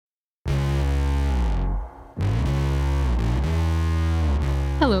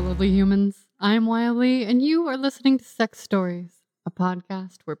Hello, lovely humans. I'm Wiley, and you are listening to Sex Stories, a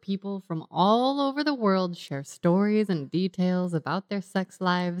podcast where people from all over the world share stories and details about their sex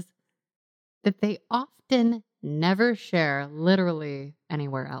lives that they often never share literally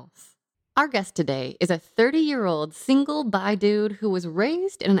anywhere else. Our guest today is a 30-year-old single bi dude who was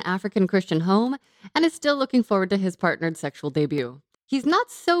raised in an African Christian home and is still looking forward to his partnered sexual debut. He's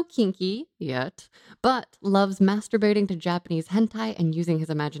not so kinky yet, but loves masturbating to Japanese hentai and using his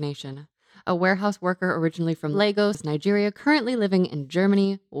imagination. A warehouse worker originally from Lagos, Nigeria, currently living in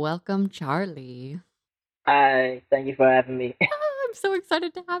Germany. Welcome, Charlie. Hi, thank you for having me. I'm so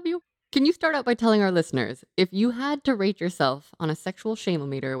excited to have you. Can you start out by telling our listeners, if you had to rate yourself on a sexual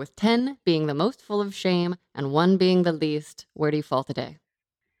shame-o-meter, with 10 being the most full of shame and 1 being the least, where do you fall today?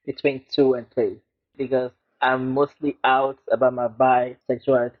 Between 2 and 3, because I'm mostly out about my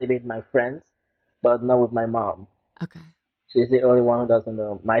bisexuality with my friends, but not with my mom. Okay. She's the only one who doesn't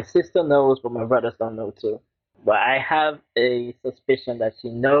know. My sister knows, but my brothers don't know too. But I have a suspicion that she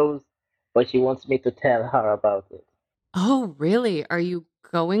knows, but she wants me to tell her about it. Oh, really? Are you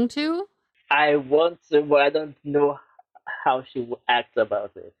going to? I want to, but I don't know how she will act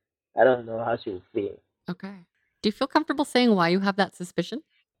about it. I don't know how she will feel. Okay. Do you feel comfortable saying why you have that suspicion?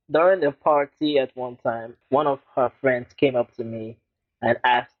 During a party at one time, one of her friends came up to me and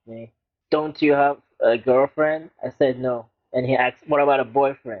asked me, "Don't you have a girlfriend?" I said no. And he asked, "What about a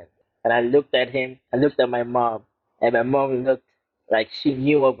boyfriend?" And I looked at him, I looked at my mom, and my mom looked like she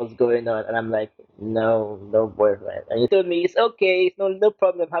knew what was going on. And I'm like, "No, no boyfriend." And he told me, "It's okay, it's no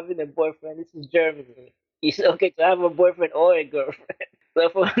problem having a boyfriend. This is Germany. It's okay to have a boyfriend or a girlfriend." So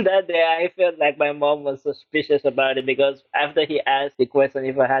from that day, I felt like my mom was suspicious about it because after he asked the question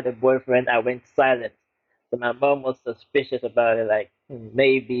if I had a boyfriend, I went silent. So my mom was suspicious about it, like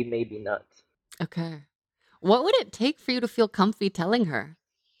maybe, maybe not. Okay. What would it take for you to feel comfy telling her?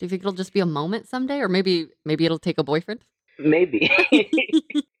 Do you think it'll just be a moment someday, or maybe it'll take a boyfriend? Maybe.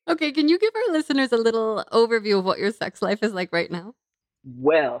 Okay, can you give our listeners a little overview of what your sex life is like right now?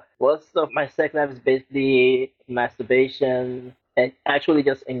 Well, most of my sex life is basically masturbation and actually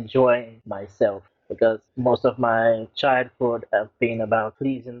just enjoying myself because most of my childhood have been about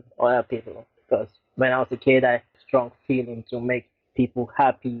pleasing other people. Because when I was a kid, I had a strong feeling to make people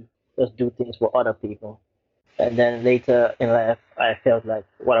happy, just do things for other people. And then later in life, I felt like,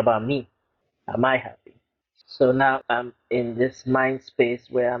 what about me? Am I happy? So now I'm in this mind space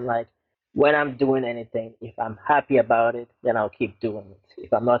where I'm like, when I'm doing anything, if I'm happy about it, then I'll keep doing it.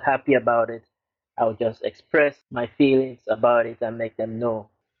 If I'm not happy about it, I'll just express my feelings about it and make them know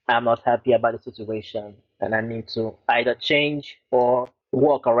I'm not happy about the situation and I need to either change or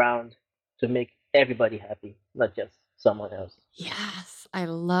walk around to make everybody happy, not just someone else. Yes, I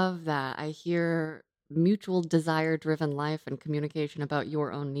love that. I hear mutual desire driven life and communication about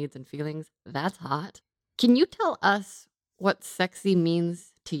your own needs and feelings. That's hot. Can you tell us what sexy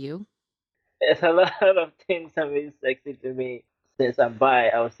means to you? There's a lot of things that mean sexy to me. Since I'm bi,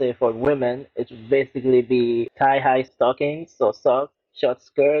 I would say for women, it would basically be thigh-high stockings or socks, short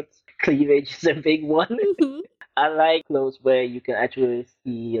skirts. Cleavage is a big one. Mhm. I like clothes where you can actually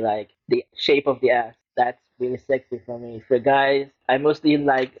see like the shape of the ass. That's really sexy for me. For guys, I mostly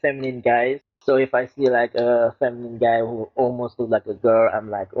like feminine guys. So if I see like a feminine guy who almost looks like a girl,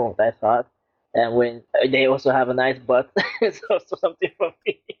 I'm like, oh, that's hot. And when they also have a nice butt, it's also something for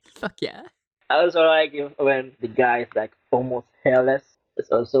me. Fuck yeah. I also like if when the guy is like almost hairless. It's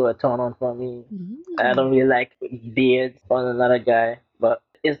also a turn on for me. I Mm. don't really like beards on another guy, but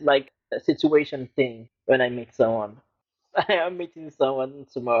it's like a situation thing when I meet someone. I am meeting someone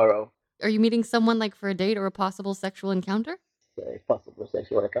tomorrow. Are you meeting someone like for a date or a possible sexual encounter? A possible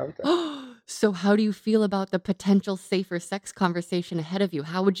sexual encounter. So, how do you feel about the potential safer sex conversation ahead of you?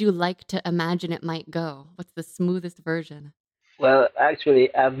 How would you like to imagine it might go? What's the smoothest version? Well,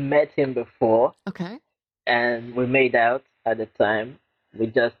 actually, I've met him before Okay. and we made out at the time. We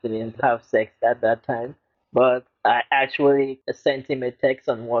just didn't have sex at that time. But I actually sent him a text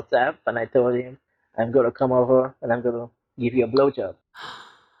on WhatsApp and I told him, I'm going to come over and I'm going to give you a blowjob.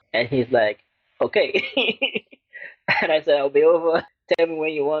 And he's like, okay. And I said, I'll be over. Tell me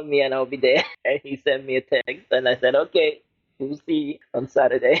when you want me and I'll be there. And he sent me a text and I said, okay, we'll see on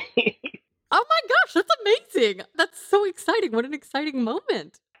Saturday. Oh my gosh, that's amazing. That's so exciting. What an exciting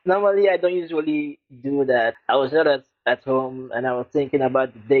moment. Normally, I don't usually do that. I was just at home and I was thinking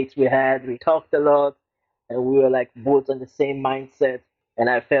about the dates we had. We talked a lot and we were like both on the same mindset. And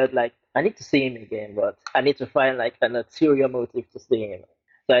I felt like I need to see him again, but I need to find like an ulterior motive to see him.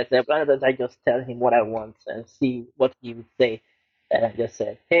 So I said, why don't I just tell him what I want and see what he would say? And I just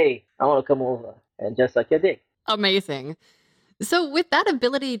said, hey, I want to come over. And just like I did. Amazing. So, with that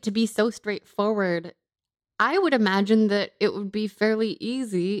ability to be so straightforward, I would imagine that it would be fairly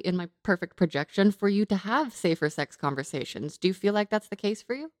easy in my perfect projection for you to have safer sex conversations. Do you feel like that's the case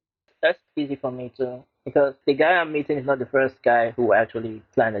for you? That's easy for me too, because the guy I'm meeting is not the first guy who I actually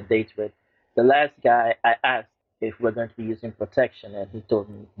plan a date with. The last guy I asked if we're going to be using protection, and he told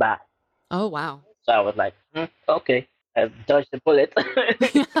me bye. Oh, wow. So I was like, okay, I've dodged the bullet.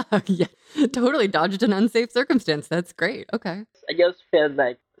 Yeah, yeah. Totally dodged an unsafe circumstance. That's great. Okay. I just felt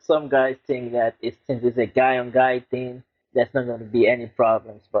like some guys think that since it's a guy on guy thing, there's not going to be any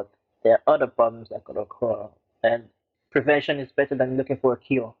problems, but there are other problems that could occur, and prevention is better than looking for a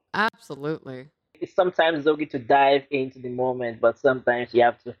cure. Absolutely. It's sometimes okay to dive into the moment, but sometimes you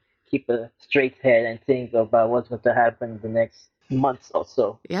have to keep a straight head and think about what's going to happen the next months or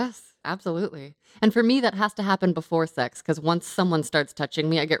so. Yes, absolutely. And for me, that has to happen before sex because once someone starts touching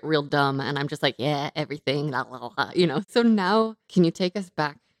me, I get real dumb and I'm just like, yeah, everything, la, la, la, you know? So now, can you take us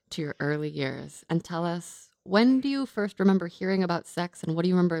back to your early years and tell us when do you first remember hearing about sex and what do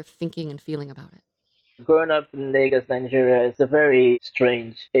you remember thinking and feeling about it? Growing up in Lagos, Nigeria, is a very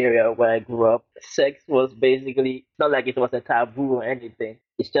strange area where I grew up. Sex was basically not like it was a taboo or anything.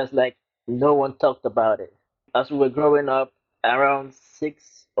 It's just like no one talked about it. As we were growing up, around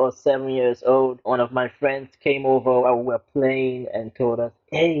 6 or 7 years old, one of my friends came over while we were playing and told us,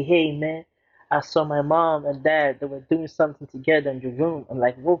 hey, man, I saw my mom and dad. They were doing something together in the room. I'm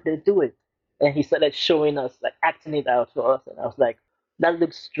like, what were they doing? And he started showing us, like acting it out to us. And I was like, that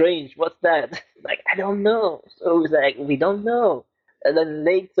looks strange. What's that? Like, I don't know. So it was like, we don't know. And then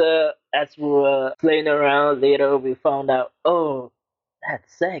later, as we were playing around, later we found out, oh,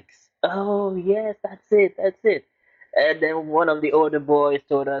 that's sex. Oh, yes, that's it. And then one of the older boys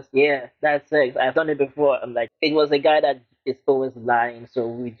told us, yeah, that's sex. I've done it before. I'm like, it was a guy that is always lying, so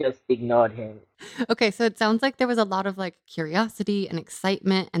we just ignored him. Okay, so it sounds like there was a lot of like curiosity and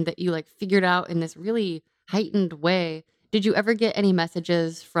excitement and that you like figured out in this really heightened way. Did you ever get any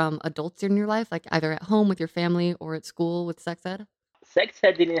messages from adults in your life, like either at home with your family or at school with sex ed? Sex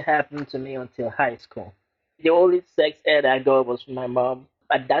ed didn't happen to me until high school. The only sex ed I got was from my mom.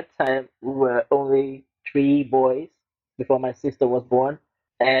 At that time, we were only three boys before my sister was born,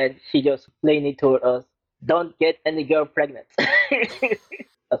 and she just plainly told us, "Don't get any girl pregnant."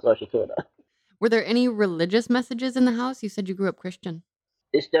 That's what she told us. Were there any religious messages in the house? You said you grew up Christian.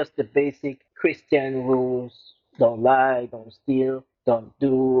 It's just the basic Christian rules: don't lie, don't steal, don't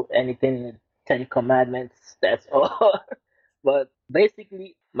do anything in the Ten Commandments. That's all. But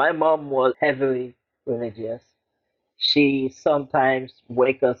basically, my mom was heavily religious. She sometimes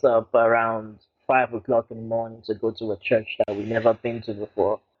wake us up around 5 o'clock in the morning to go to a church that we never been to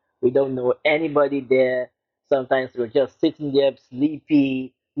before. We don't know anybody there. Sometimes we're just sitting there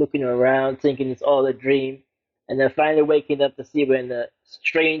sleepy, looking around, thinking it's all a dream, and then finally waking up to see we're in a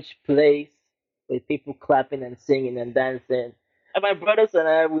strange place with people clapping and singing and dancing. And my brothers and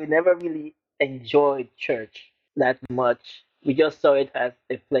I, we never really enjoyed church that much. We just saw it as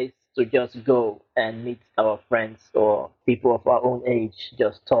a place to just go and meet our friends or people of our own age,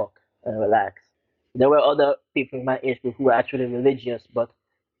 just talk and relax. There were other people in my age group who were actually religious, but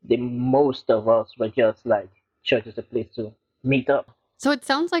the most of us were just like church is a place to meet up. So it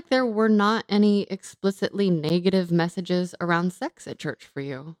sounds like there were not any explicitly negative messages around sex at church for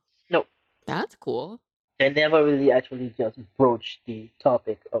you. No, That's cool. they never really actually just broached the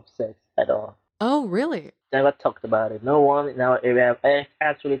topic of sex at all. Oh, really? Never talked about it. No one in our area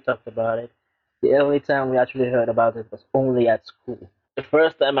actually talked about it. The only time we actually heard about it was only at school. The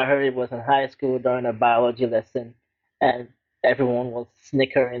first time I heard it was in high school during a biology lesson, and everyone was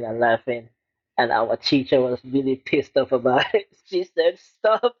snickering and laughing, and our teacher was really pissed off about it. She said,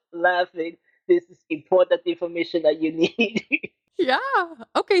 "Stop laughing. This is important information that you need." Yeah.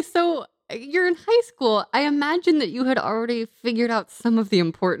 Okay, so you're in high school. I imagine that you had already figured out some of the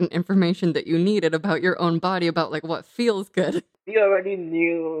important information that you needed about your own body, about like what feels good. We already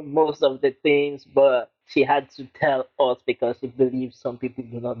knew most of the things, but she had to tell us because she believes some people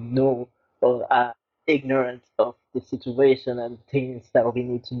do not know or are ignorant of the situation and things that we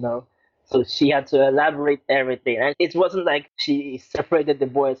need to know. So she had to elaborate everything. And it wasn't like she separated the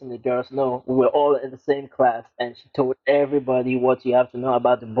boys and the girls. No, we were all in the same class. And she told everybody what you have to know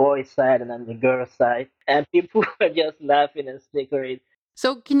about the boys' side and then the girls' side. And people were just laughing and snickering.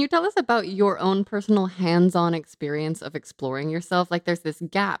 So, can you tell us about your own personal hands on experience of exploring yourself? Like, there's this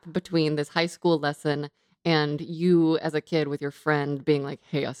gap between this high school lesson and you as a kid with your friend being like,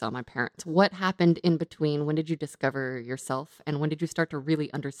 hey, I saw my parents. What happened in between? When did you discover yourself? And when did you start to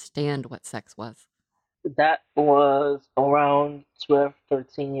really understand what sex was? That was around 12,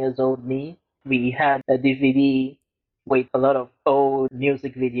 13 years old me. We had a DVD with a lot of old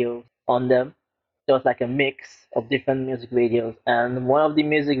music videos on them. There was like a mix of different music videos, and one of the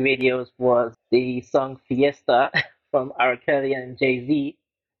music videos was the song Fiesta from R. Kelly and Jay Z.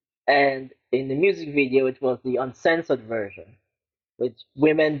 And in the music video, it was the uncensored version with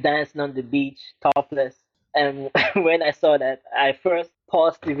women dancing on the beach topless. And when I saw that, I first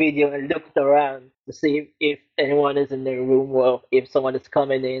paused the video and looked around to see if anyone is in the room or if someone is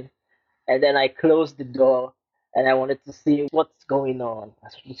coming in. And then I closed the door and I wanted to see what's going on. I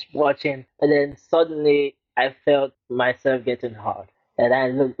was just watching, and then suddenly I felt myself getting hard. And I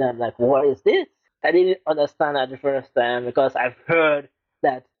looked at like, what is this? I didn't understand at the first time because I've heard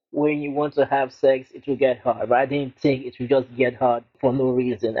that when you want to have sex, it will get hard. But I didn't think it would just get hard for no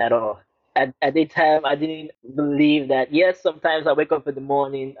reason at all. At the time, I didn't believe that. Yes, sometimes I wake up in the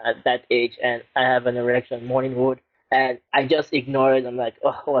morning at that age and I have an erection, morning wood, and I just ignore it. I'm like,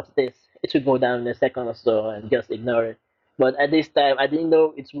 oh, what's this? It should go down in a second or so and just ignore it. But at this time, I didn't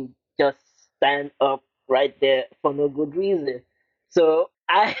know it would just stand up right there for no good reason. So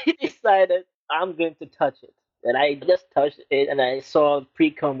I decided I'm going to touch it. And I just touched it and I saw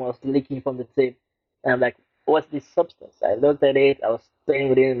pre-cum was leaking from the tip. And I'm like, what's this substance? I looked at it. I was playing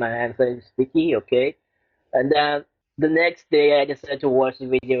with it in my hand, saying, sticky, okay. And then the next day, I decided to watch the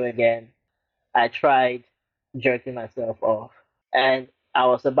video again. I tried jerking myself off, and I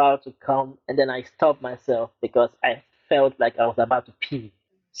was about to come, and then I stopped myself because I felt like I was about to pee.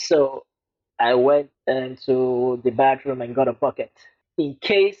 So I went into the bathroom and got a bucket. In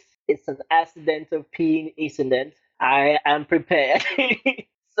case it's an accidental peeing incident, I am prepared.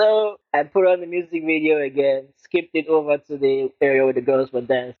 So I put on the music video again, skipped it over to the area where the girls were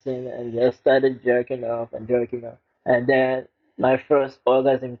dancing, and just started jerking off and jerking off. And then my first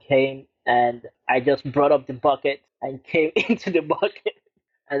orgasm came, and I just brought up the bucket and came into the bucket.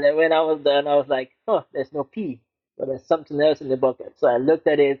 And then when I was done, I was like, oh, there's no pee, but there's something else in the bucket. So I looked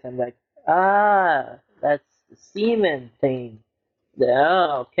at it and I'm like, ah, that's the semen thing.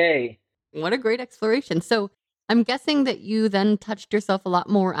 Yeah, okay. What a great exploration. So I'm guessing that you then touched yourself a lot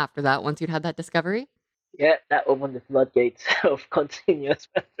more after that once you'd had that discovery. Yeah, that opened the floodgates of continuous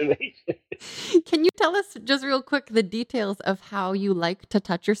masturbation. Can you tell us just real quick the details of how you like to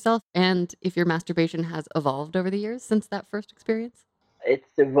touch yourself and if your masturbation has evolved over the years since that first experience? It's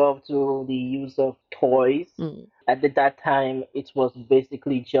evolved to the use of toys. Mm. That time, it was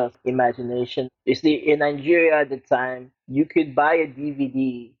basically just imagination. You see, in Nigeria at the time, you could buy a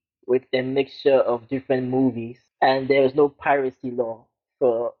DVD with a mixture of different movies, and there was no piracy law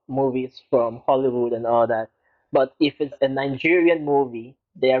for movies from Hollywood and all that. But if it's a Nigerian movie,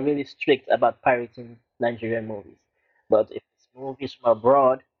 they are really strict about pirating Nigerian movies. But if it's movies from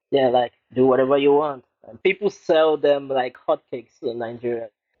abroad, they're like, do whatever you want. And people sell them like hotcakes in Nigeria.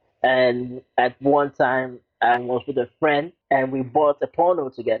 And at one time, I was with a friend and we bought a porno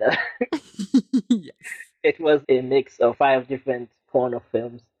together. Yes. It was a mix of five different porno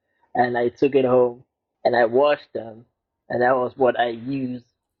films. And I took it home and I watched them. And that was what I used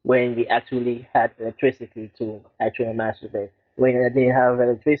when we actually had electricity to actually masturbate. When I didn't have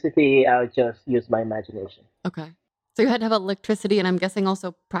electricity, I would just use my imagination. Okay. So you had to have electricity and I'm guessing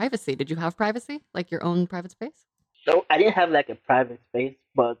also privacy. Did you have privacy? Like your own private space? So I didn't have like a private space,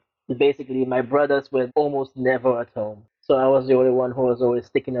 but basically my brothers were almost never at home. So I was the only one who was always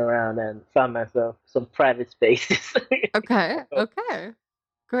sticking around and found myself some private spaces. Okay. Okay.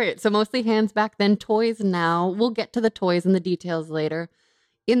 Great. So mostly hands back then, toys now. We'll get to the toys and the details later.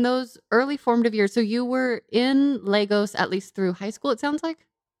 In those early formative years, so you were in Lagos at least through high school, it sounds like?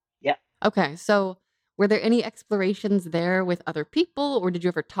 Yeah. Okay. So were there any explorations there with other people, or did you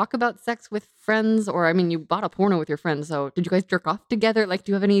ever talk about sex with friends? Or, I mean, you bought a porno with your friends. So did you guys jerk off together? Like,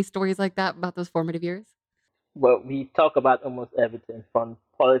 do you have any stories like that about those formative years? Well, we talk about almost everything from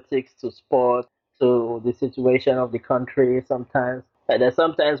politics to sport to the situation of the country sometimes. And then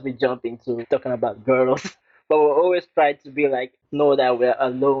sometimes we jump into talking about girls. But we always try to be like, know that we're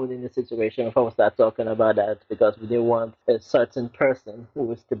alone in the situation before we start talking about that because we didn't want a certain person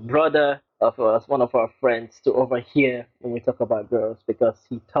who is the brother of us, one of our friends, to overhear when we talk about girls because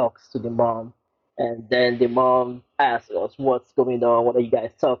he talks to the mom. And then the mom asks us, what's going on? What are you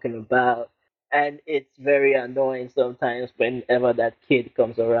guys talking about? And it's very annoying sometimes whenever that kid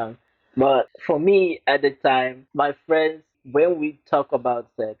comes around. But for me at the time, my friends, when we talk about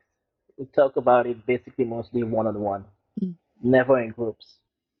sex, we talk about it basically mostly one on one, Mm. never in groups.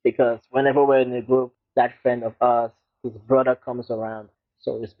 Because whenever we're in a group, that friend of ours, his brother comes around.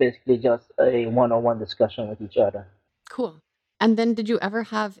 So it's basically just a one on one discussion with each other. Cool. And then did you ever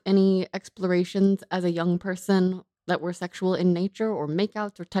have any explorations as a young person that were sexual in nature or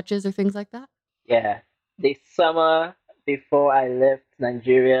makeouts or touches or things like that? Yeah. The summer before I left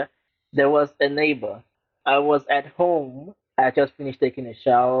Nigeria, there was a neighbor. I was at home. I just finished taking a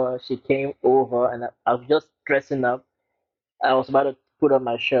shower. She came over and I was just dressing up. I was about to put on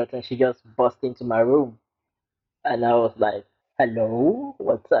my shirt and she just burst into my room. And I was like, hello,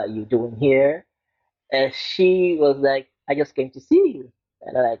 what are you doing here? And she was like, I just came to see you.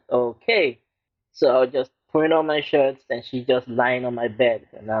 And I'm like, okay. So I was just putting on my shirts and she just lying on my bed.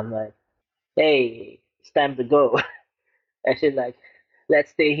 And I'm like, hey, it's time to go. And she's like, let's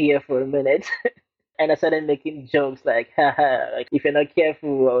stay here for a minute. And I started making jokes like, haha, like if you're not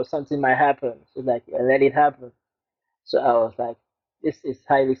careful or something might happen. She's like, yeah, let it happen. So I was like, this is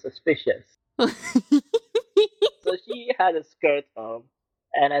highly suspicious. So she had a skirt on,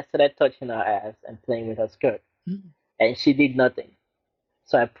 and I started touching her ass and playing with her skirt, and she did nothing.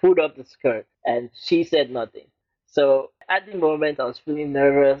 So I pulled up the skirt, and she said nothing. So at the moment, I was feeling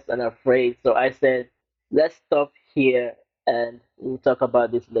nervous and afraid. So I said, let's stop here and we'll talk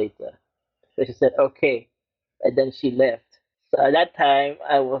about this later. So she said, okay. And then she left. So at that time,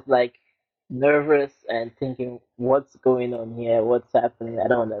 I was like nervous and thinking, what's going on here? What's happening? I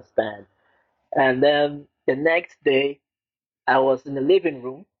don't understand. And then the next day, I was in the living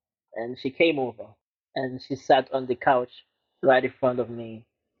room and she came over and she sat on the couch right in front of me.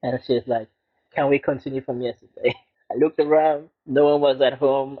 And she's like, can we continue from yesterday? I looked around, no one was at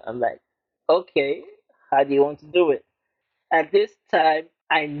home. I'm like, okay, how do you want to do it? At this time,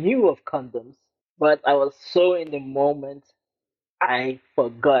 I knew of condoms, but I was so in the moment, I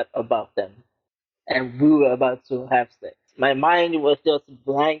forgot about them. And we were about to have sex. My mind was just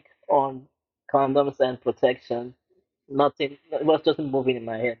blank on condoms and protection. Nothing, it was just moving in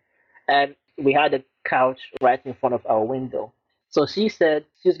my head. And we had a couch right in front of our window. So she said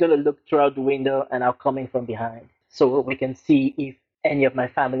she's going to look throughout the window and I'm coming from behind so we can see if any of my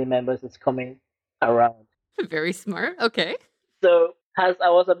family members is coming around. Very smart. Okay. So as I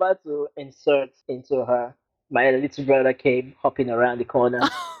was about to insert into her, my little brother came hopping around the corner.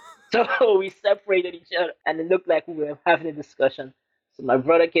 So we separated each other and it looked like we were having a discussion. So my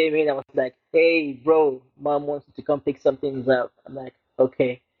brother came in and was like, hey, bro, mom wants you to come pick some things up. I'm like,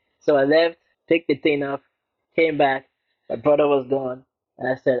 okay. So I left, picked the thing up, came back. My brother was gone. And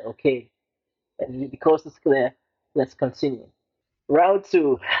I said, okay, and the coast is clear. Let's continue. Round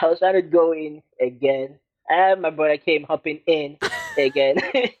two, I was trying to go in again. And my brother came hopping in again.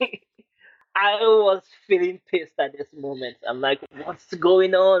 I was feeling pissed at this moment. I'm like, what's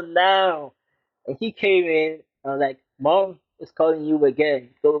going on now? And he came in. I was like, Mom is calling you again.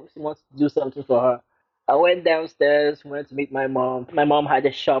 Go, she wants to do something for her. I went downstairs, went to meet my mom. My mom had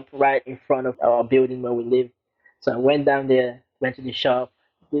a shop right in front of our building where we live. So I went down there, went to the shop,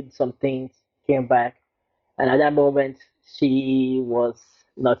 did some things, came back. And at that moment, she was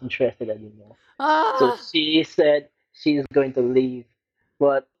not interested anymore. So Ah. she said she's going to leave.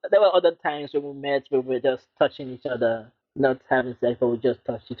 But there were other times when we met where we were just touching each other, not having sex, but we just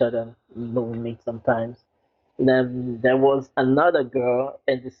touched each other when we meet sometimes. And then there was another girl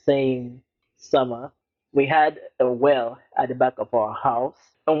in the same summer. We had a well at the back of our house.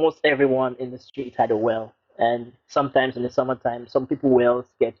 Almost everyone in the street had a well. And sometimes in the summertime, some people wells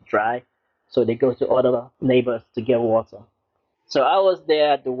get dry, so they go to other neighbors to get water. So I was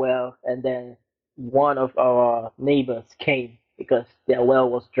there at the well, and then one of our neighbors came because their well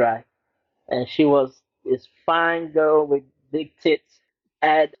was dry, and she was this fine girl with big tits.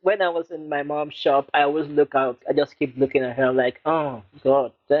 And when I was in my mom's shop, I always look out. I just keep looking at her like, oh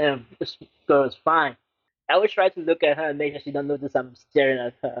God, damn, this girl is fine. I always try to look at her and make sure she don't notice I'm staring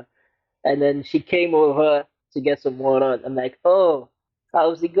at her. And then she came over to get some water. I'm like, oh,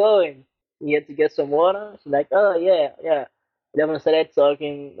 how's it going? You had to get some water? She's like, oh, yeah, yeah. Then we started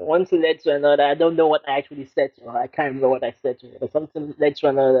talking. One thing led to another. I don't know what I actually said to her. I can't remember what I said to her. But something led to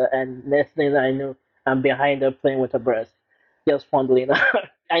another. And next thing I knew, I'm behind her playing with her breast, just fondling her.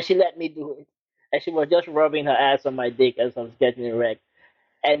 And she let me do it. And she was just rubbing her ass on my dick as I was getting erect.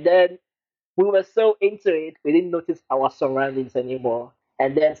 And then we were so into it, we didn't notice our surroundings anymore.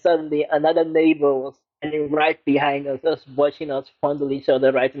 And then suddenly another neighbor was standing right behind us, just watching us fondle each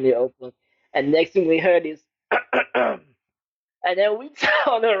other right in the open. And next thing we heard is, and then we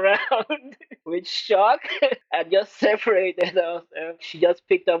turned around with shock and just separated us. And she just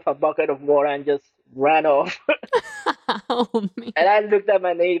picked up a bucket of water and just ran off. Oh man. And I looked at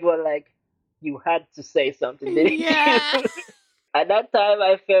my neighbor like, you had to say something, didn't you? Yeah. At that time,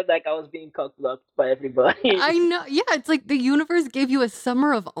 I felt like I was being cockblocked by everybody. I know. Yeah, it's like the universe gave you a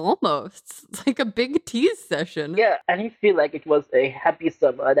summer of almosts. It's like a big tease session. Yeah, I didn't feel like it was a happy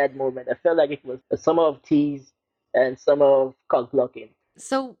summer at that moment. I felt like it was a summer of tease and summer of cock blocking.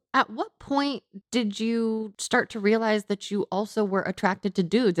 So, at what point did you start to realize that you also were attracted to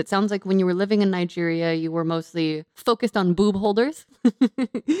dudes? It sounds like when you were living in Nigeria, you were mostly focused on boob holders.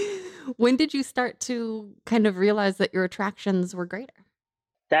 When did you start to kind of realize that your attractions were greater?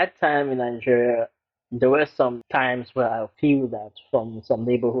 That time in Nigeria, there were some times where I feel that from some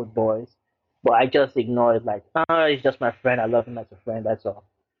neighborhood boys, but I just ignored like, oh, he's just my friend. I love him as a friend. That's all.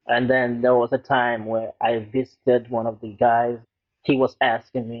 And then there was a time where I visited one of the guys. He was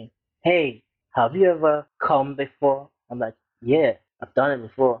asking me, "Hey, have you ever come before?" I'm like, "Yeah, I've done it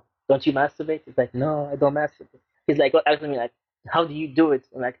before. Don't you masturbate?" He's like, "No, I don't masturbate." He's like asking me like, "How do you do it?"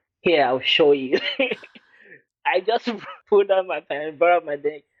 I'm like, "Here, I'll show you." I just put down my pen, brought up my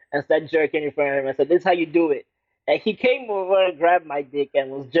dick, and started jerking in front of him. I said, "This is how you do it." And he came over and grabbed my dick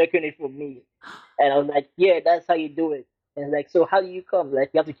and was jerking it for me. And I was like, "Yeah, that's how you do it." And he's like, "So how do you come?" Like,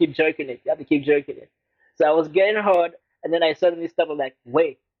 you have to keep jerking it. You have to keep jerking it. So I was getting hard, and then I suddenly stopped. I'm like,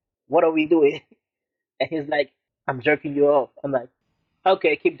 "Wait, what are we doing?" And he's like, "I'm jerking you off." I'm like,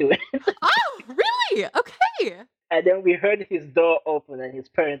 "Okay, keep doing it." Oh, really? Okay. And then we heard his door open and his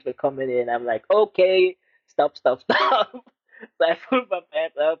parents were coming in. I'm like, "Okay, stop, stop, stop." So I put my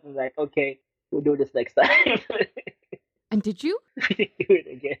pants up and like, "Okay, we'll do this next time." And did you? We didn't do it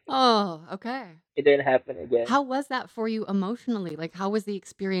again. Oh, okay. It didn't happen again. How was that for you emotionally? Like, how was the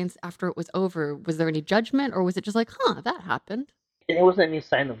experience after it was over? Was there any judgment or was it just like, huh, that happened? There wasn't any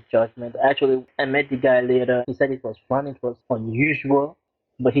sign of judgment. Actually, I met the guy later. He said it was fun, it was unusual,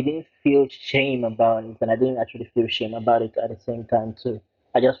 but he didn't feel shame about it, and I didn't actually feel shame about it at the same time too.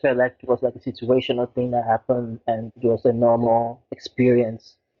 I just felt like it was like a situational thing that happened, and it was a normal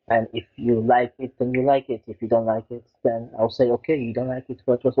experience. And if you like it, then you like it. If you don't like it, then I'll say, okay, you don't like it,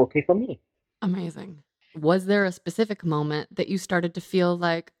 but it was okay for me. Amazing. Was there a specific moment that you started to feel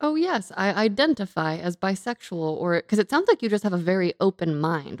like, oh, yes, I identify as bisexual? Or because it sounds like you just have a very open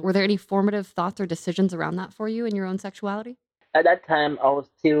mind. Were there any formative thoughts or decisions around that for you in your own sexuality? At that time, I was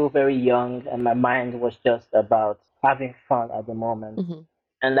still very young, and my mind was just about having fun at the moment. Hmm.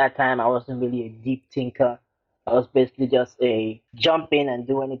 And that time I wasn't really a deep thinker. I was basically just a jump in and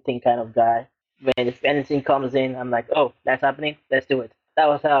do anything kind of guy. When if anything comes in, I'm like, oh, that's happening, let's do it. That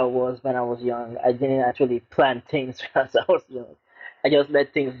was how it was when I was young. I didn't actually plan things as I was young. I just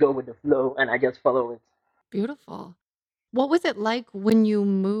let things go with the flow and I just follow it Beautiful. What was it like when you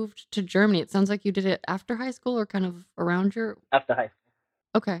moved to Germany? It sounds like you did it after high school or kind of around your. after high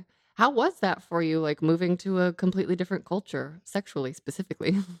school. Okay. How was that for you, like moving to a completely different culture, sexually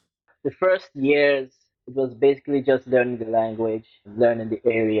specifically? The first years, it was basically just learning the language, learning the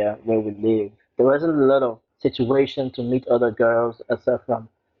area where we live. There wasn't a lot of situation to meet other girls except from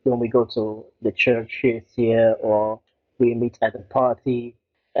when we go to the churches here or we meet at a party.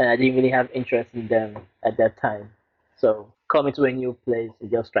 And I didn't really have interest in them at that time. So coming to a new place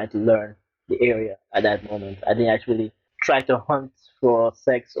is just trying to learn the area at that moment. I didn't actually try to hunt for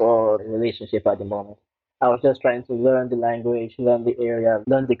sex or a relationship at the moment. I was just trying to learn the language, learn the area,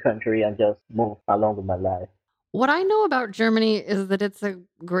 learn the country, and just move along with my life. What I know about Germany is that it's a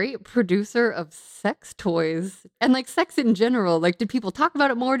great producer of sex toys and like sex in general. Like, did people talk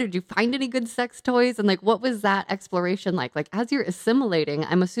about it more? Did you find any good sex toys? And like, what was that exploration like? Like, as you're assimilating,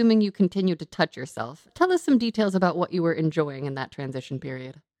 I'm assuming you continue to touch yourself. Tell us some details about what you were enjoying in that transition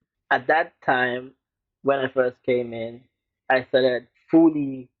period. At that time, when I first came in, I started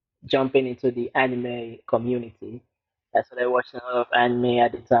fully jumping into the anime community. I started watching a lot of anime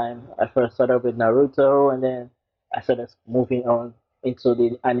at the time. I first started with Naruto, and then I started moving on into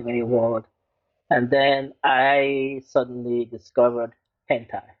the anime world. And then I suddenly discovered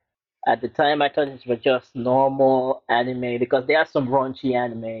hentai. At the time, I thought it was just normal anime because there are some raunchy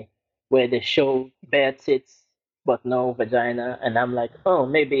anime where they show bare tits but no vagina, and I'm like, oh,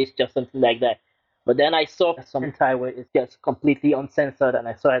 maybe it's just something like that. But then I saw some hentai where it's just completely uncensored, and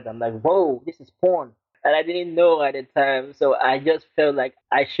I saw it. I'm like, whoa, this is porn, and I didn't know at the time, so I just felt like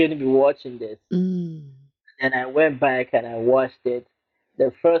I shouldn't be watching this. Mm. And I went back and I watched it.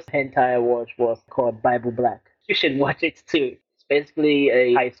 The first hentai I watched was called Bible Black. You should watch it too. It's basically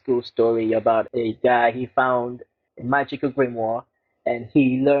a high school story about a guy. He found a magical grimoire and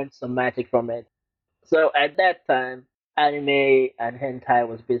he learned some magic from it. So at that time, anime and hentai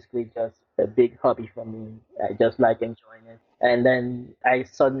was basically just a big hobby for me. I just like enjoying it. And then I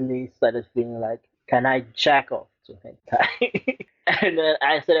suddenly started feeling like, can I jack off to hentai? And then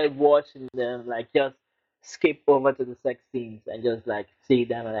I started watching them, like just skip over to the sex scenes and just like see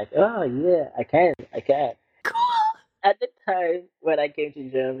them and like, oh yeah, I can. Cool. At the time when I came to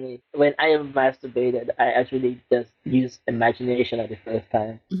Germany, when I masturbated, I actually just used imagination at the first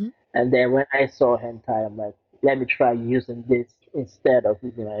time. Mhm. And then when I saw hentai, I'm like, let me try using this instead of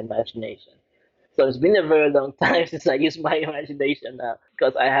using my imagination. So it's been a very long time since I used my imagination now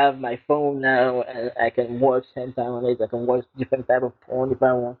because I have my phone now and I can watch hentai on it. I can watch different type of porn if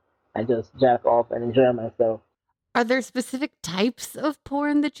I want. I just jack off and enjoy myself. Are there specific types of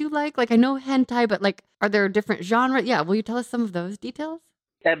porn that you like? Like I know hentai, but like are there different genres? Yeah, will you tell us some of those details?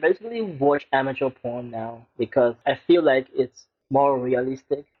 I basically watch amateur porn now because I feel like it's more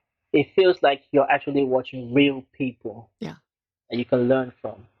realistic. It feels like you're actually watching real people Yeah. and you can learn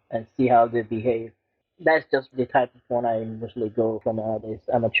from and see how they behave. That's just the type of porn I usually go for nowadays,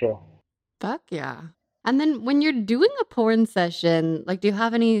 amateur. Fuck yeah. And then when you're doing a porn session, like do you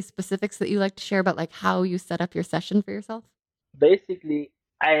have any specifics that you like to share about like how you set up your session for yourself? Basically,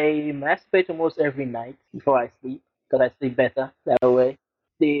 I masturbate almost every night before I sleep because I sleep better that way.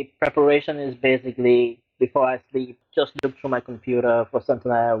 The preparation is basically before I sleep, just look through my computer for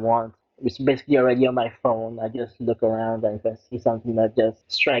something that I want. It's basically already on my phone. I just look around and if I see something that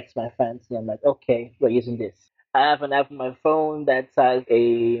just strikes my fancy, I'm like, okay, we're using this. I have an app on my phone that has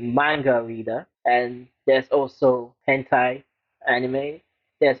a manga reader, and there's also hentai anime.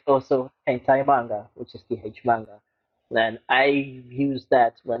 There's also hentai manga, which is the H manga. And I use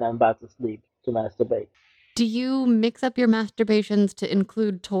that when I'm about to sleep to masturbate. Do you mix up your masturbations to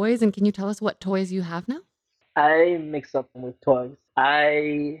include toys? And can you tell us what toys you have now? I mix up with toys.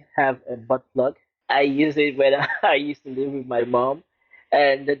 I have a butt plug. I use it when I used to live with my mom.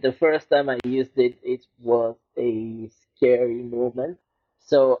 And the first time I used it, it was a scary moment.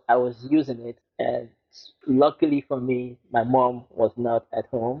 So I was using it, and luckily for me, my mom was not at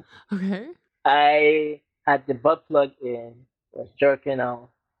home. Okay. I had the butt plug in, was jerking off,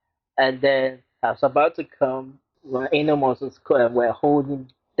 and then I was about to come. My inner muscles were holding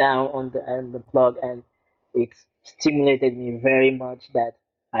down on the plug, and it stimulated me very much that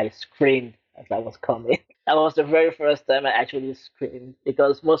I screamed as I was coming. That was the very first time I actually screamed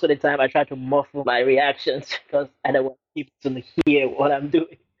because most of the time I try to muffle my reactions because I don't want people to hear what I'm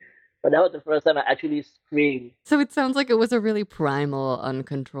doing. But that was the first time I actually screamed. So it sounds like it was a really primal,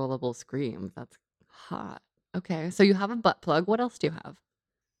 uncontrollable scream. That's hot. Okay. So you have a butt plug. What else do you have?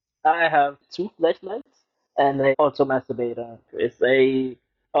 I have two flashlights and a auto masturbator. It's a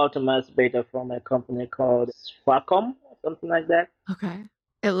auto masturbator from a company called Swacom or something like that. Okay.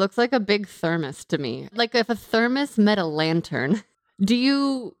 It looks like a big thermos to me. Like if a thermos met a lantern. Do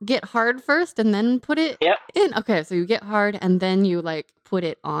you get hard first and then put it Yep. in? Okay, so you get hard and then you like put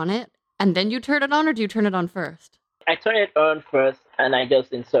it on it and then you turn it on, or do you turn it on first? I turn it on first and I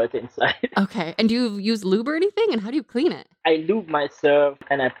just insert it inside. Okay. And do you use lube or anything? And how do you clean it? I lube myself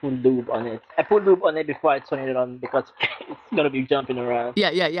and I put lube on it. I put lube on it before I turn it on because it's gonna be jumping around. Yeah,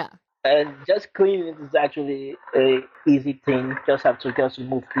 yeah, yeah. And just cleaning it is actually a easy thing. Just have to just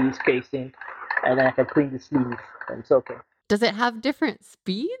remove this casing and then I can clean the sleeve and it's okay. Does it have different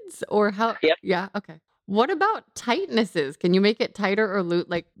speeds or how? Yep. Yeah, okay. What about tightnesses? Can you make it tighter or loose?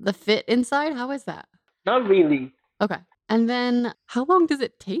 Like the fit inside? How is that? Not really. Okay. And then how long does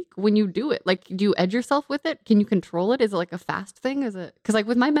it take when you do it? Like, do you edge yourself with it? Can you control it? Is it like a fast thing? Is it? Because like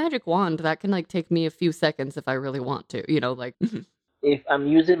with my magic wand, that can like take me a few seconds if I really want to, like. If I'm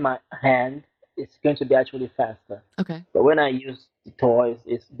using my hand, it's going to be actually faster. Okay. But when I use the toys,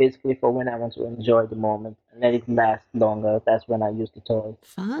 it's basically for when I want to enjoy the moment and let it last longer. That's when I use the toys.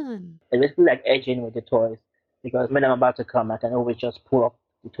 Fun. It's basically like edging with the toys because when I'm about to come, I can always just pull up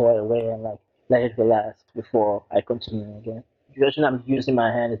the toy away and like let it relax before I continue again. Because when I'm using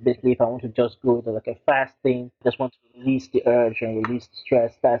my hand, it's basically if I want to just go to like a fast thing, just want to release the urge and release the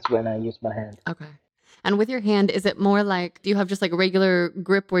stress, that's when I use my hand. Okay. And with your hand, is it more like, do you have just like a regular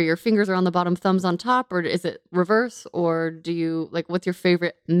grip where your fingers are on the bottom, thumbs on top, or is it reverse? Or do you like, what's your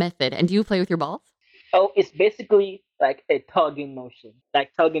favorite method? And do you play with your balls? Oh, it's basically like a tugging motion,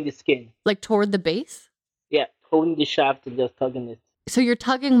 like tugging the skin. Like toward the base? Yeah, holding the shaft and just tugging it. So you're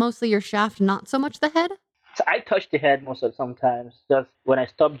tugging mostly your shaft, not so much the head? So I touch the head most of the sometimes. Just when I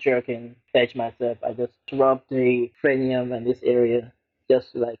stop jerking, edge myself, I just rub the cranium and this area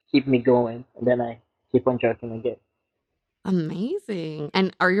just to like keep me going, and then I keep on jerking again. Amazing.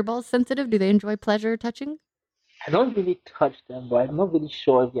 And are your balls sensitive? Do they enjoy pleasure touching? I don't really touch them, but I'm not really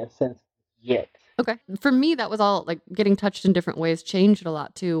sure if they're sensitive yet. Okay. For me, that was all like getting touched in different ways changed a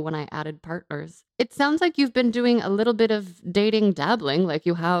lot too when I added partners. It sounds like you've been doing a little bit of dating dabbling, like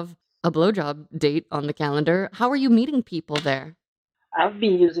you have a blowjob date on the calendar. How are you meeting people there? I've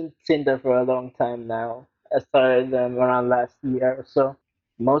been using Tinder for a long time now. I started around last year or so.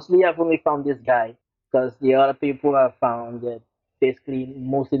 Mostly, I've only found this guy because the other people I found that basically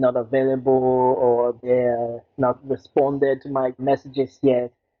mostly not available or they're not responded to my messages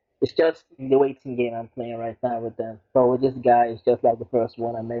yet. It's just the waiting game I'm playing right now with them. So with this guy, it's just like the first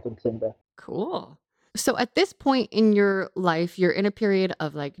one I met on Tinder. Cool. So at this point in your life, you're in a period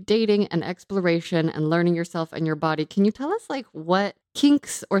of like dating and exploration and learning yourself and your body. Can you tell us like what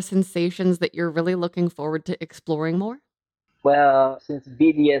kinks or sensations that you're really looking forward to exploring more? Well, since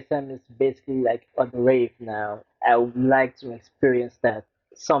BDSM is basically like on the rave now, I would like to experience that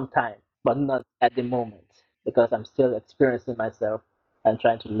sometime, but not at the moment because I'm still experiencing myself and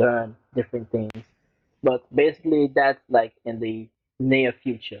trying to learn different things. But basically, that's like in the near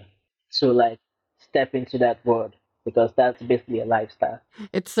future. So, like, step into that world because that's basically a lifestyle.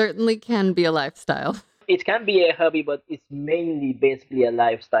 It certainly can be a lifestyle. It can be a hobby, but it's mainly basically a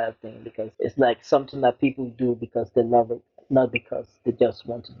lifestyle thing because it's like something that people do because they love it, not because they just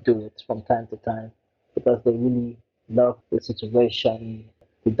want to do it from time to time, because they really love the situation,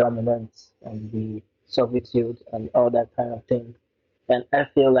 the dominance, and the servitude, and all that kind of thing. And I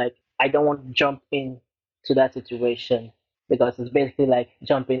feel like I don't want to jump in to that situation because it's basically like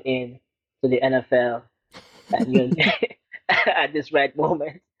jumping in to the NFL and you at this right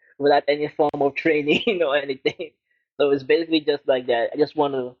moment without any form of training or anything. So it's basically just like that. I just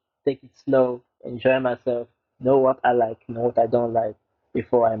want to take it slow, enjoy myself, know what I like, know what I don't like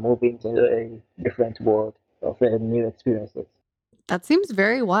before I move into a different world of new experiences. That seems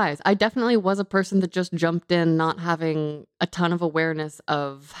very wise. I definitely was a person that just jumped in, not having a ton of awareness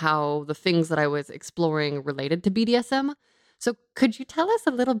of how the things that I was exploring related to BDSM. So, could you tell us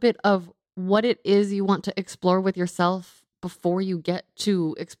a little bit of what it is you want to explore with yourself before you get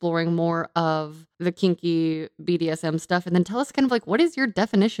to exploring more of the kinky BDSM stuff? And then tell us kind of like what is your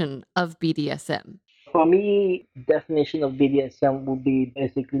definition of BDSM? For me, definition of BDSM would be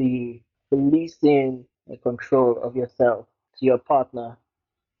basically releasing the control of yourself to your partner,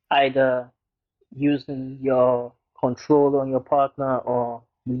 either using your control on your partner or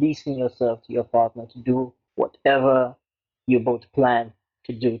releasing yourself to your partner to do whatever you both plan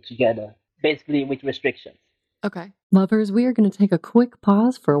to do together, basically with restrictions. Okay. Lovers, we are going to take a quick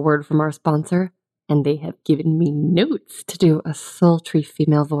pause for a word from our sponsor, and they have given me notes to do a sultry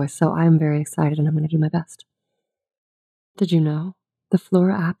female voice, so I'm very excited and I'm going to do my best. Did you know? The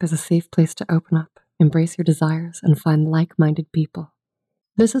Flora app is a safe place to open up, embrace your desires, and find like minded people.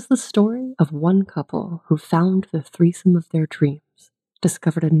 This is the story of one couple who found the threesome of their dreams,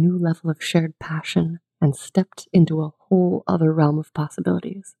 discovered a new level of shared passion, and stepped into a whole other realm of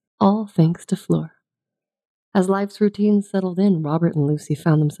possibilities, all thanks to Flora. As life's routines settled in, Robert and Lucy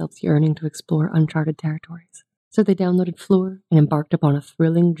found themselves yearning to explore uncharted territories. So they downloaded Fleur and embarked upon a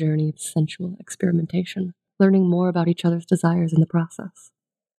thrilling journey of sensual experimentation, learning more about each other's desires in the process.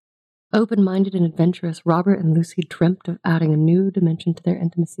 Open-minded and adventurous, Robert and Lucy dreamt of adding a new dimension to their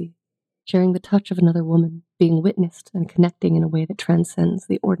intimacy, sharing the touch of another woman, being witnessed and connecting in a way that transcends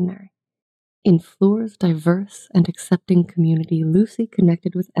the ordinary. In Fleur's diverse and accepting community, Lucy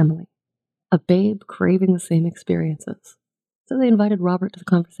connected with Emily, a babe craving the same experiences. So they invited Robert to the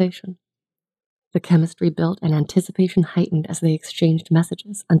conversation. The chemistry built and anticipation heightened as they exchanged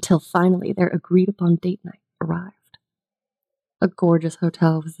messages until finally their agreed upon date night arrived. A gorgeous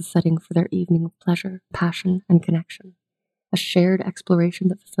hotel was the setting for their evening of pleasure, passion, and connection, a shared exploration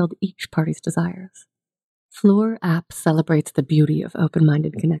that fulfilled each party's desires. Fleur app celebrates the beauty of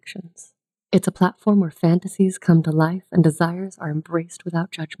open-minded connections. It's a platform where fantasies come to life and desires are embraced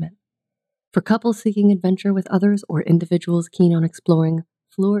without judgment. For couples seeking adventure with others or individuals keen on exploring,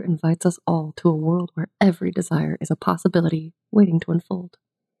 Fleur invites us all to a world where every desire is a possibility waiting to unfold.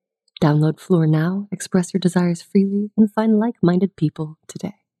 Download Fleur now, express your desires freely, and find like-minded people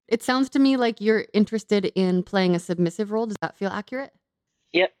today. It sounds to me like you're interested in playing a submissive role. Does that feel accurate?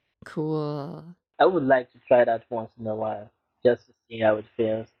 Yep, Cool. I would like to try that once in a while just to see how it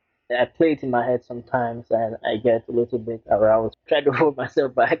feels. I play it in my head sometimes and I get a little bit aroused. Try to hold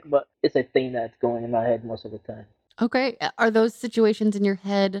myself back, but it's a thing that's going in my head most of the time. Okay. Are those situations in your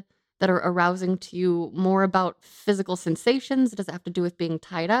head that are arousing to you more about physical sensations? Does it have to do with being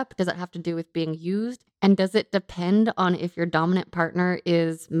tied up? Does it have to do with being used? And does it depend on if your dominant partner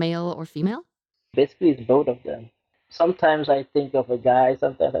is male or female? Basically, it's both of them. Sometimes I think of a guy,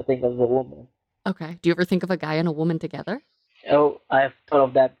 sometimes I think of a woman. Okay. Do you ever think of a guy and a woman together? Oh, I've thought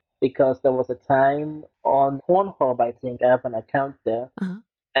of that because there was a time on Pornhub, I think I have an account there, Uh-huh.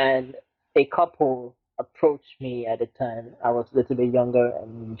 and a couple approached me at the time. I was a little bit younger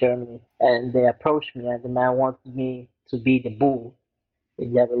and in Germany, and they approached me, and the man wanted me to be the bull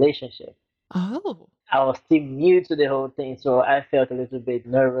in their relationship. Oh. I was still new to the whole thing, so I felt a little bit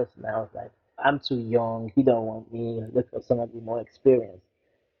nervous, and I was like, I'm too young. He don't want me. Look for somebody more experienced.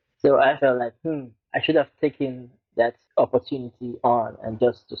 So I felt like, I should have taken that opportunity on and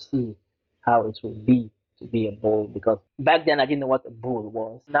just to see how it would be to be a bull, because back then I didn't know what a bull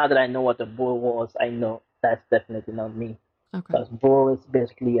was. Now that I know what a bull was, I know that's definitely not me. Okay. Because bull is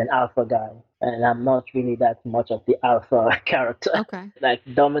basically an alpha guy, and I'm not really that much of the alpha character. Okay. Like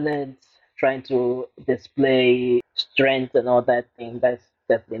dominance, trying to display strength and all that thing, that's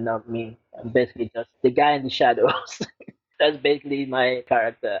definitely not me. I'm basically just the guy in the shadows. That's basically my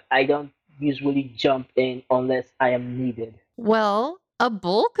character. I don't usually jump in unless I am needed. Well, a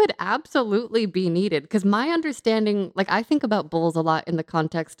bull could absolutely be needed because my understanding, like, I think about bulls a lot in the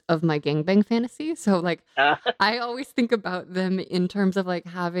context of my gangbang fantasy. So, like, Uh, I always think about them in terms of like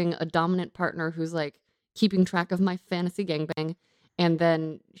having a dominant partner who's like keeping track of my fantasy gangbang. And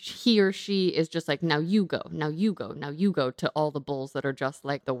then he or she is just like, now you go, now you go, now you go to all the bulls that are just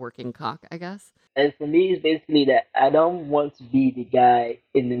like the working cock, I guess. and for me, it's basically that I don't want to be the guy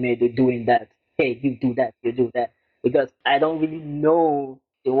in the middle doing that. Hey, you do that, you do that. Because I don't really know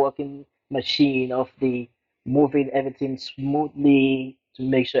the working machine of the moving everything smoothly to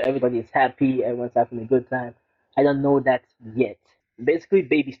make sure everybody is happy, everyone's having a good time. I don't know that yet. Basically,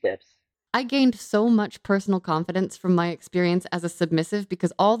 baby steps. I gained so much personal confidence from my experience as a submissive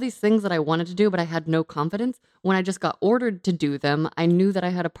because all these things that I wanted to do, but I had no confidence, when I just got ordered to do them, I knew that I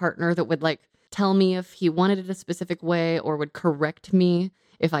had a partner that would like tell me if he wanted it a specific way or would correct me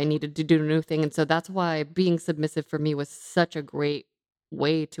if I needed to do a new thing. And so that's why being submissive for me was such a great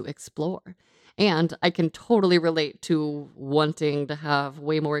way to explore. And I can totally relate to wanting to have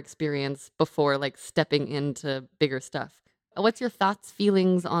way more experience before like stepping into bigger stuff. What's your thoughts,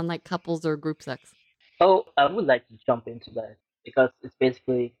 feelings on like couples or group sex? Oh, I would like to jump into that because it's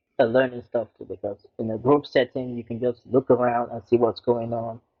basically a learning stuff too. Because in a group setting, you can just look around and see what's going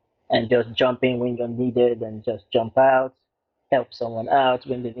on, and just jump in when you're needed, and just jump out, help someone out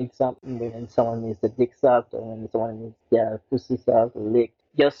when they need something, when someone needs the dick sucked, or when someone needs their pussy sucked or licked.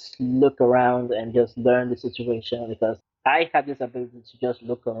 Just look around and just learn the situation, because I have this ability to just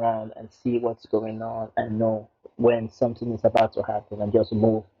look around and see what's going on and know when something is about to happen and just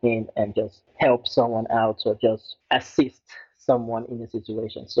move in and just help someone out or just assist someone in the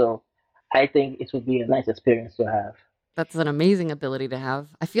situation. So I think it would be a nice experience to have. That's an amazing ability to have.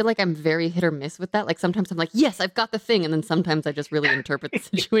 I feel like I'm very hit or miss with that. Like sometimes I'm like, yes, I've got the thing. And then sometimes I just really interpret the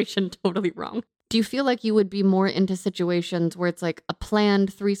situation totally wrong. Do you feel like you would be more into situations where it's like a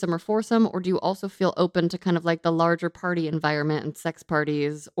planned threesome or foursome? Or do you also feel open to kind of like the larger party environment and sex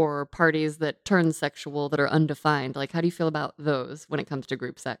parties or parties that turn sexual that are undefined? Like, how do you feel about those when it comes to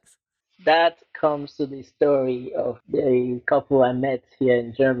group sex? That comes to the story of the couple I met here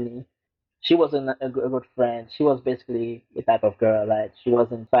in Germany. She wasn't a good friend. She was basically the type of girl. Like, she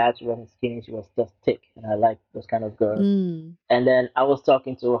wasn't fat, she wasn't skinny, she was just thick, and I like those kind of girls. Mm. And then I was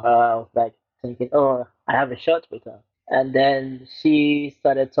talking to her. I was like thinking, oh, I have a shot with her. And then she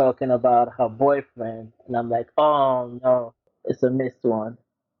started talking about her boyfriend, and I'm like, oh no, it's a missed one.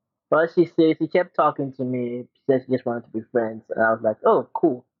 But she said she kept talking to me. She said she just wanted to be friends, and I was like, oh,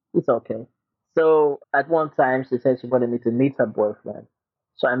 cool, it's okay. So at one time, she said she wanted me to meet her boyfriend.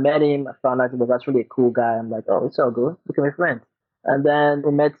 So I met him. I found out he was actually a cool guy. I'm like, oh, it's all good. We can be friends. And then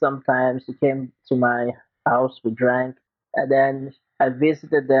we met sometimes. She came to my house. We drank. And then I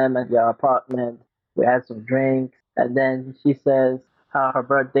visited them at their apartment. We had some drinks. And then she says how her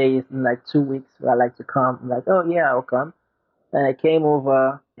birthday is in like 2 weeks. Would I like to come? I'm like, oh, yeah, I'll come. And I came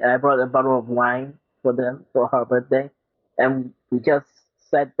over and I brought a bottle of wine for them for her birthday. And we just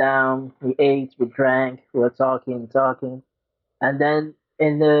sat down, we ate, we drank, we were talking. And then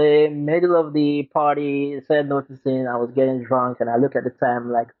in the middle of the party, I started noticing I was getting drunk, and I look at the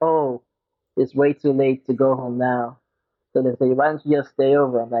time like, oh, it's way too late to go home now. So they say, why don't you just stay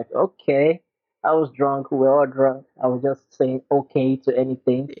over? I'm like, okay. I was drunk, we were all drunk. I was just saying okay to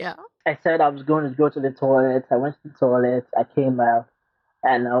anything. Yeah. I said I was going to go to the toilet. I went to the toilet. I came out,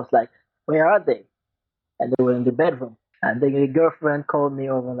 and I was like, where are they? And they were in the bedroom. And then the girlfriend called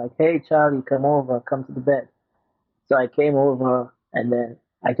me over, like, hey, Charlie, come over, come to the bed. So I came over, and then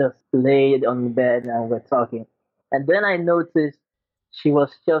I just laid on the bed and we're talking. And then I noticed she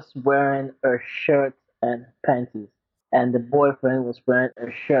was just wearing her shirt and panties. And the boyfriend was wearing a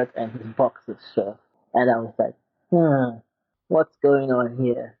shirt and his boxer shirt. And I was like, what's going on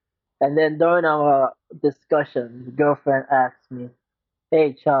here? And then during our discussion, the girlfriend asked me,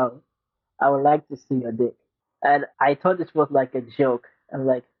 hey, Charles, I would like to see your dick. And I thought this was like a joke. I'm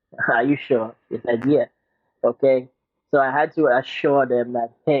like, are you sure? She said, yeah. Okay. So I had to assure them that,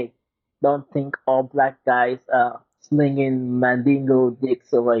 hey, don't think all black guys are slinging mandingo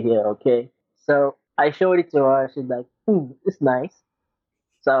dicks over here, okay? So I showed it to her. She's like, it's nice.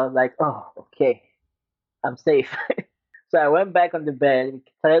 So I was like, oh, okay. I'm safe. So I went back on the bed, we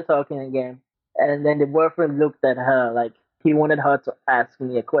started talking again, and then the boyfriend looked at her like he wanted her to ask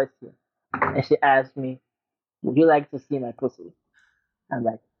me a question. And she asked me, "Would you like to see my pussy?" I'm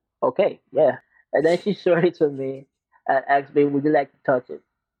like, "Okay, yeah." And then she showed it to me and asked me, "Would you like to touch it?"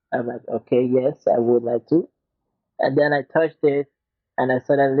 I'm like, "Okay, yes, I would like to." And then I touched it and I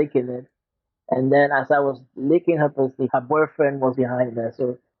started licking it. And then as I was licking her pussy, her boyfriend was behind her.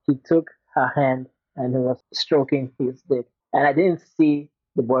 So he took her hand and he was stroking his dick. And I didn't see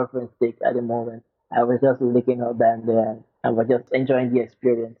the boyfriend's dick at the moment. I was just licking her down there and was just enjoying the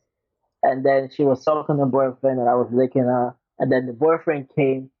experience. And then she was talking to her boyfriend and I was licking her. And then the boyfriend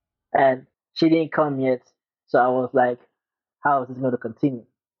came and she didn't come yet. So I was like, how is this going to continue?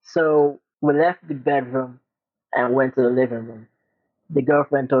 So we left the bedroom and went to the living room. The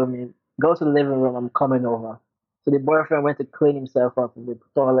girlfriend told me, go to the living room, I'm coming over. So the boyfriend went to clean himself up in the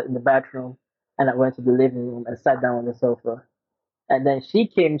toilet in the bathroom, and I went to the living room and sat down on the sofa. And then she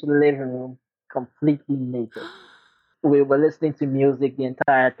came to the living room completely naked. We were listening to music the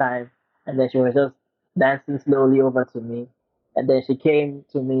entire time, and then she was just dancing slowly over to me. And then she came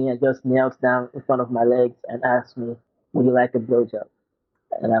to me and just knelt down in front of my legs and asked me, would you like a blowjob?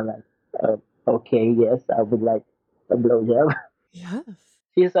 And I'm like, okay, yes, I would like a blowjob. Yes.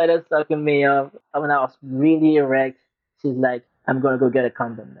 She started sucking me up. When I was really erect, she's like, I'm gonna go get a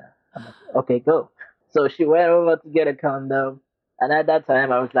condom now. I'm like, okay, go. So she went over to get a condom, and at that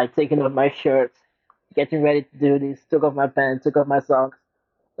time I was like taking off my shirt, getting ready to do this, took off my pants, took off my socks,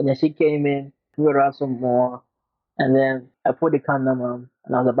 and then she came in, threw around some more, and then I put the condom on,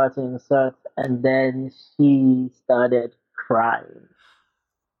 and I was about to insert, and then she started crying.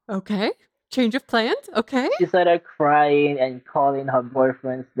 Okay. Change of plans. Okay. She started crying and calling her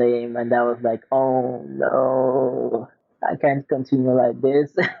boyfriend's name, and I was like, oh no, I can't continue like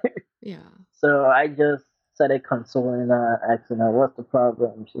this. Yeah. So I just started consoling her, asking her, what's the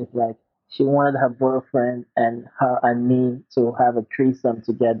problem? She's like, she wanted her boyfriend and her and me to have a threesome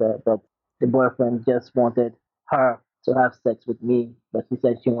together, but the boyfriend just wanted her to have sex with me, but she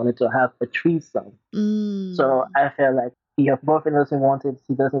said she wanted to have a threesome. So Mm. I felt like if your boyfriend doesn't want it,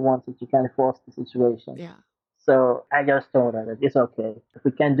 he doesn't want it, you can't force the situation. Yeah. So I just told her that it's okay. If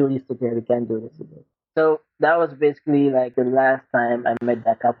we can't do this together, we can't do this together. So that was basically like the last time I met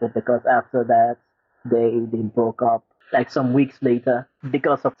that couple because after that they broke up like some weeks later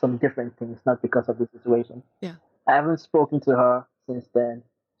because of some different things, not because of the situation. Yeah. I haven't spoken to her since then.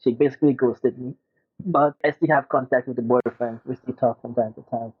 She basically ghosted me. But I still have contact with the boyfriend. We still talk from time to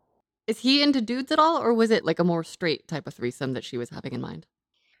time. Is he into dudes at all, or was it like a more straight type of threesome that she was having in mind?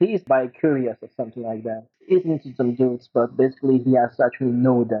 He's bi-curious or something like that. He's into some dudes, but basically he has to actually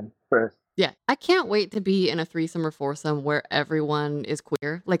know them first. Yeah. I can't wait to be in a threesome or foursome where everyone is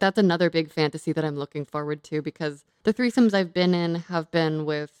queer. Like, that's another big fantasy that I'm looking forward to because the threesomes I've been in have been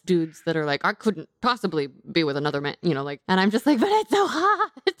with dudes that are like, I couldn't possibly be with another man, like, and I'm just like, but it's so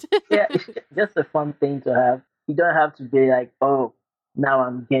hot. Yeah, it's just a fun thing to have. You don't have to be like, oh, now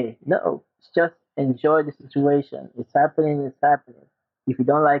I'm gay. No, just enjoy the situation. It's happening, it's happening. If you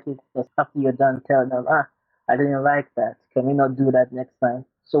don't like it, just after you're done, tell them, I didn't like that. Can we not do that next time?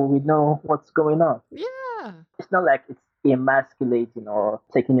 So we know what's going on. Yeah. It's not like it's emasculating or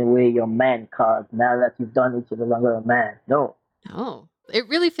taking away your man card. Now that you've done it, you're no longer a man. No, No. It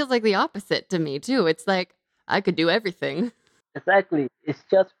really feels like the opposite to me, too. It's like, I could do everything. exactly. It's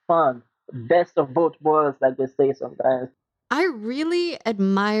just fun. Best of both worlds, like they say sometimes. I really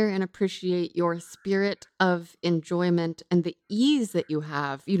admire and appreciate your spirit of enjoyment and the ease that you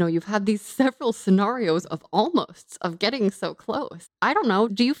have. You've had these several scenarios of almosts, of getting so close. I don't know.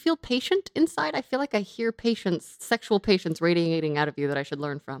 Do you feel patient inside? I feel like I hear patience, sexual patience radiating out of you that I should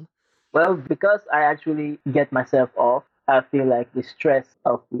learn from. Well, because I actually get myself off, I feel like the stress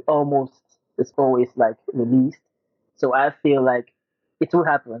of the almost is always like released. So I feel like it will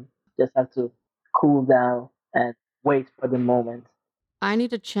happen. Just have to cool down and wait for the moment. I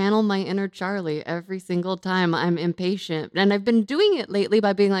need to channel my inner Charlie every single time I'm impatient. And I've been doing it lately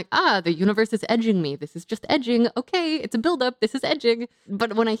by being like, the universe is edging me. This is just edging. Okay, it's a buildup. This is edging.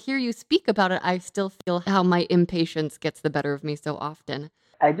 But when I hear you speak about it, I still feel how my impatience gets the better of me so often.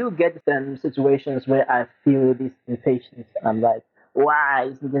 I do get some situations where I feel this impatience. I'm like, why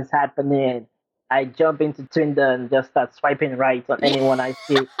is this happening? I jump into Tinder and just start swiping right on anyone I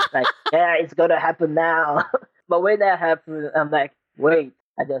see. Like, yeah, it's gonna happen now. But when that happens, I'm like, wait.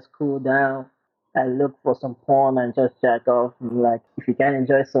 I just cool down. I look for some porn and just jack off. I'm like, if you can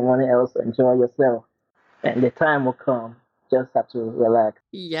enjoy someone else, enjoy yourself. And the time will come. Just have to relax.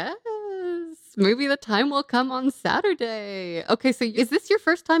 Yes. Maybe the time will come on Saturday. Okay, so is this your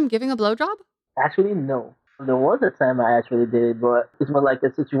first time giving a blowjob? Actually, no. There was a time I actually did, but it was like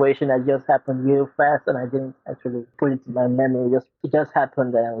a situation that just happened real fast, and I didn't actually put it in my memory. Just it just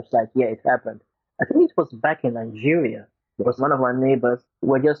happened, and I was like, yeah, it happened. I think it was back in Nigeria. It was one of our neighbors. We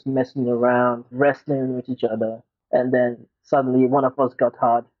were just messing around, wrestling with each other, and then suddenly one of us got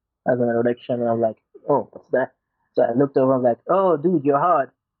hard as an erection, and I'm like, oh, what's that? So I looked over, I'm like, oh, dude, you're hard,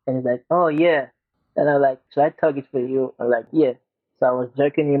 and he's like, oh yeah, and I'm like, should I tug it for you? I'm like, yeah. So I was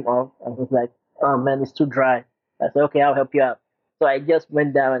jerking him off, and he's like, oh man, it's too dry. I said, okay, I'll help you out. So I just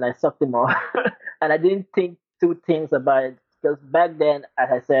went down and I sucked him off. And I didn't think two things about it. Because back then, as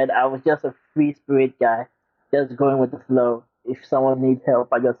I said, I was just a free spirit guy, just going with the flow. If someone needs help,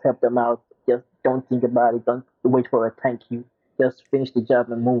 I just help them out. Just don't think about it. Don't wait for a thank you. Just finish the job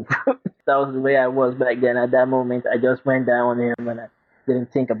and move. That was the way I was back then. At that moment, I just went down on him and I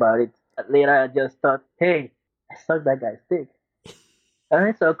didn't think about it. Later, I just thought, hey, I sucked that guy's dick. Oh,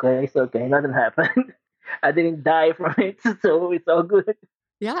 it's okay. It's okay. Nothing happened. I didn't die from it, so it's all good.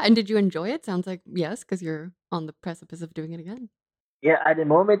 Yeah, and did you enjoy it? Sounds like yes, because you're on the precipice of doing it again. Yeah, at the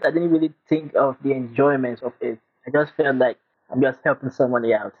moment, I didn't really think of the enjoyment of it. I just felt like I'm just helping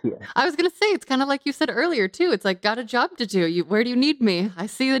somebody out here. I was gonna say it's kind of like you said earlier too. It's like got a job to do. Where do you need me? I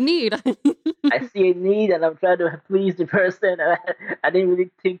see the need. I see a need and I'm trying to please the person. I didn't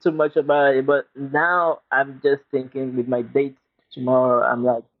really think too much about it, but now I'm just thinking with my date tomorrow, I'm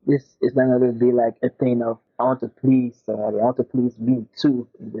like, this is not going to be like a thing of I want to please somebody, I want to please me too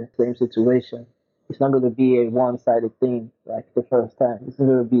in the same situation. It's not going to be a one-sided thing like the first time. It's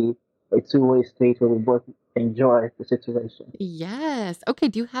going to be a two-way street where we both enjoy the situation. Yes. Okay.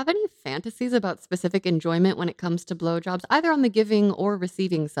 Do you have any fantasies about specific enjoyment when it comes to blowjobs, either on the giving or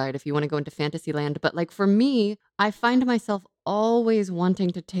receiving side, if you want to go into fantasy land? But like for me, I find myself always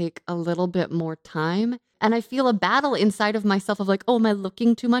wanting to take a little bit more time. And I feel a battle inside of myself of like, oh, am I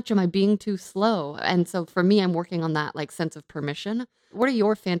looking too much? Am I being too slow? And so for me, I'm working on that like sense of permission. What are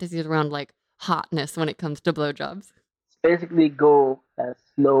your fantasies around like hotness when it comes to blowjobs? Basically, go as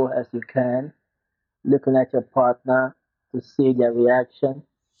slow as you can, looking at your partner to see their reaction.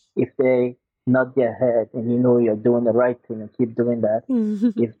 If they nod their head and you know you're doing the right thing and keep doing that.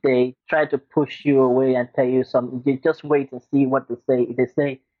 If they try to push you away and tell you something, you just wait and see what they say. If they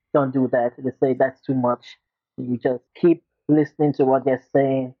say, don't do that, if they say that's too much, you just keep listening to what they're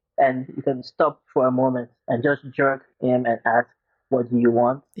saying and you can stop for a moment and just jerk him and ask, what do you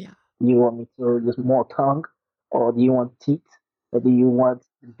want? Yeah. Do you want me to use more tongue? Or do you want teeth? Or do you want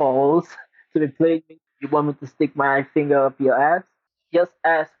balls to be played with? You want me to stick my finger up your ass? Just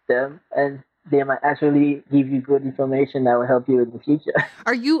ask them, and they might actually give you good information that will help you in the future.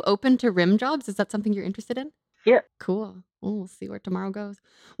 Are you open to rim jobs? Is that something you're interested in? Yeah, Cool. Well, we'll see where tomorrow goes.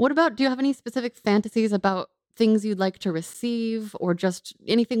 What about, do you have any specific fantasies about things you'd like to receive or just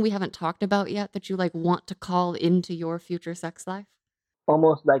anything we haven't talked about yet that you like want to call into your future sex life?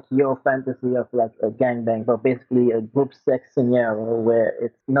 almost like your fantasy of like a gangbang, but basically a group sex scenario where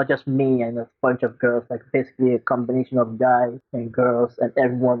it's not just me and a bunch of girls, like basically a combination of guys and girls, and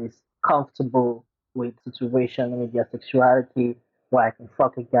everyone is comfortable with situation with their sexuality. Why I can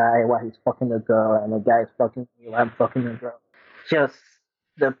fuck a guy, why he's fucking a girl, and a guy is fucking me, why I'm fucking a girl. Just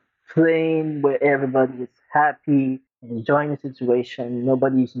the plane where everybody is happy, enjoying the situation,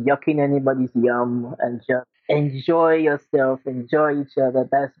 nobody's yucking anybody's yum, and just enjoy yourself, enjoy each other.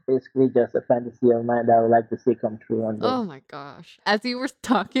 That's basically just a fantasy of mine that I would like to see come true one day. Oh my gosh. As you were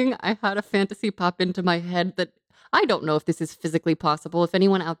talking, I had a fantasy pop into my head that I don't know if this is physically possible. If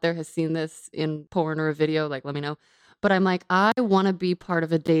anyone out there has seen this in porn or a video, like let me know. But I'm like, I want to be part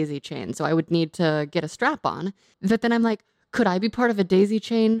of a daisy chain. So I would need to get a strap on. But then I'm like, could I be part of a daisy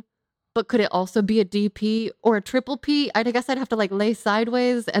chain? But could it also be a DP or a triple P? I guess I'd have to like lay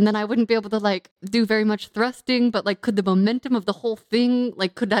sideways and then I wouldn't be able to like do very much thrusting. But like, could the momentum of the whole thing,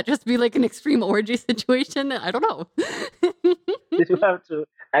 like, could that just be like an extreme orgy situation? I don't know. You have to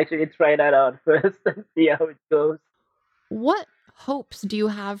actually try that out first and see how it goes. What hopes do you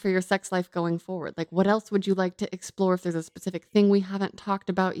have for your sex life going forward? Like, what else would you like to explore if there's a specific thing we haven't talked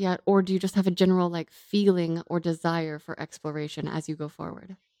about yet? Or do you just have a general like feeling or desire for exploration as you go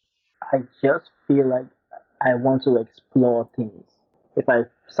forward? I just feel like I want to explore things. If I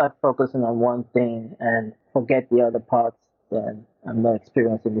start focusing on one thing and forget the other parts, then I'm not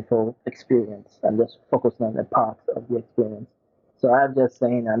experiencing the full experience. I'm just focusing on the parts of the experience. So I'm just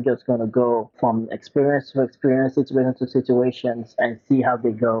saying I'm just gonna go from experience to experience, situation to situations, and see how they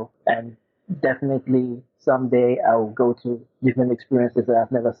go. And definitely someday I will go to different experiences that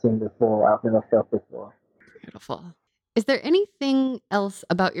I've never seen before, I've never felt before. Beautiful. Is there anything else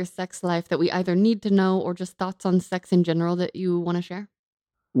about your sex life that we either need to know or just thoughts on sex in general that you want to share?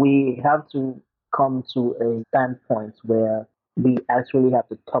 we have to come to a standpoint where we actually have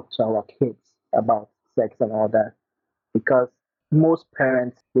to talk to our kids about sex and all that, because most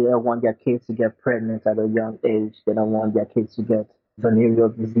parents, they don't want their kids to get pregnant at a young age. They don't want their kids to get venereal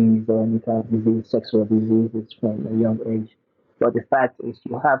disease or any kind of disease, sexual diseases from a young age. But the fact is,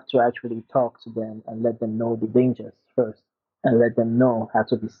 you have to actually talk to them and let them know the dangers first, and let them know how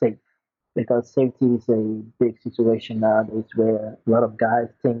to be safe, because safety is a big situation nowadays where a lot of guys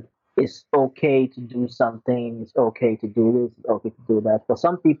think it's okay to do something, it's okay to do this, it's okay to do that. For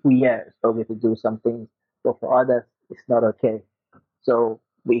some people, yeah, it's okay to do some things, but for others, it's not okay. So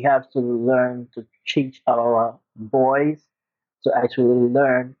we have to learn to teach our boys to actually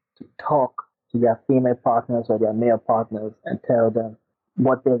learn to talk to their female partners or their male partners and tell them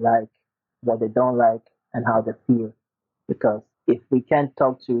what they like, what they don't like, and how they feel. Because if we can't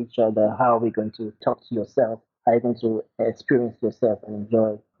talk to each other, how are we going to talk to yourself? How are you going to experience yourself and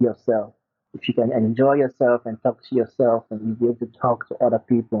enjoy yourself? If you can enjoy yourself and talk to yourself, and you be able to talk to other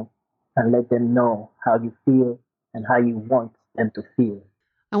people and let them know how you feel and how you want them to feel.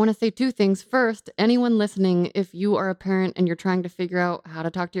 I want to say two things. First, anyone listening, if you are a parent and you're trying to figure out how to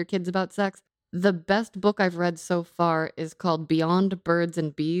talk to your kids about sex, the best book I've read so far is called Beyond Birds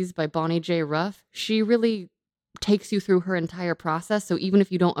and Bees by Bonnie J. Ruff. She really takes you through her entire process. So even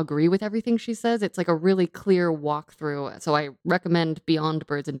if you don't agree with everything she says, it's like a really clear walkthrough. So I recommend Beyond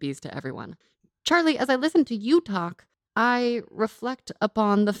Birds and Bees to everyone. Charlie, as I listen to you talk, I reflect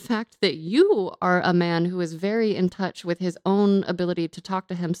upon the fact that you are a man who is very in touch with his own ability to talk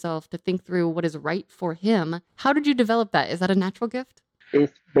to himself, to think through what is right for him. How did you develop that? Is that a natural gift?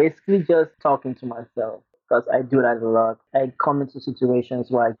 It's basically just talking to myself, because I do that a lot. I come into situations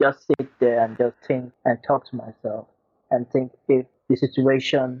where I just sit there and just think and talk to myself and think, if the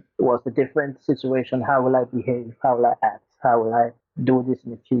situation was a different situation, how will I behave? How will I act? How will I do this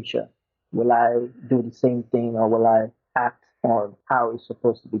in the future? Will I do the same thing, or will I act on how it's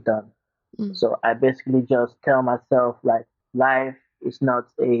supposed to be done? Mm. So I basically just tell myself, like, life is not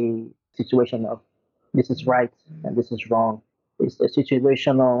a situation of this is right and this is wrong. It's a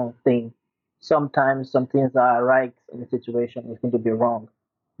situational thing. Sometimes some things are right in a situation, it's going to be wrong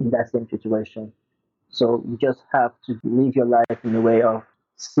in that same situation. So you just have to live your life in a way of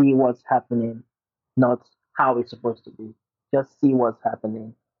see what's happening, not how it's supposed to be. Just see what's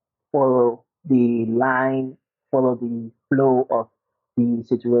happening, follow the line, follow the flow of the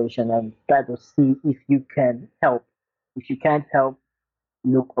situation, and try to see if you can help. If you can't help,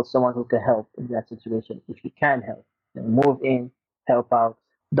 look for someone who can help in that situation. If you can help, then move in, help out.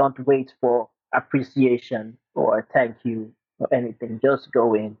 Don't wait for appreciation or a thank you or anything. Just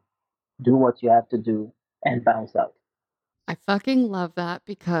go in, do what you have to do, and bounce out. I fucking love that,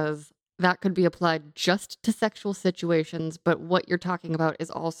 because that could be applied just to sexual situations, but what you're talking about is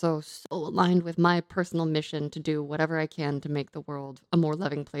also so aligned with my personal mission to do whatever I can to make the world a more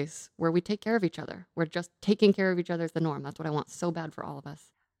loving place where we take care of each other. Where just taking care of each other is the norm. That's what I want so bad for all of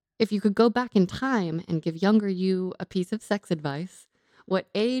us. If you could go back in time and give younger you a piece of sex advice, what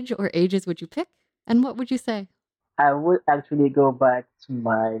age or ages would you pick, and what would you say? I would actually go back to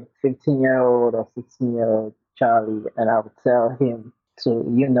my 15-year-old or 16-year-old Charlie, and I would tell him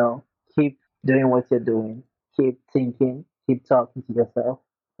to, keep doing what you're doing, keep thinking, keep talking to yourself,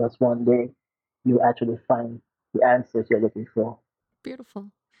 because one day you actually find the answers you're looking for.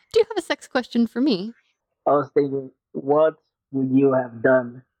 Beautiful. Do you have a sex question for me? I was thinking, what would you have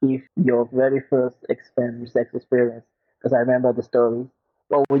done if your very first sex experience, because I remember the story,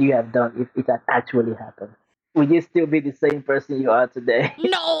 what would you have done if it had actually happened? Would you still be the same person you are today?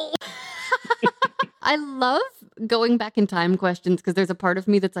 No. I love going back in time questions, because there's a part of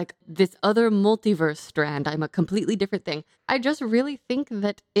me that's like, this other multiverse strand, I'm a completely different thing. I just really think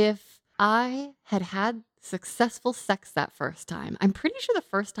that if I had had successful sex that first time, I'm pretty sure the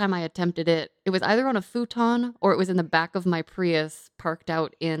first time I attempted it, it was either on a futon or it was in the back of my Prius parked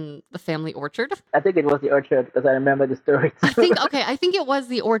out in the family orchard. I think it was the orchard, because I remember the story too. I think it was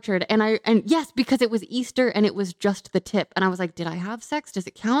the orchard, and yes, because it was Easter and it was just the tip, and I was like, did I have sex? Does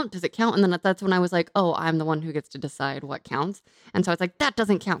it count? Does it count? And then that's when I was like, oh, I'm the one who gets to decide what counts, and so I was like, that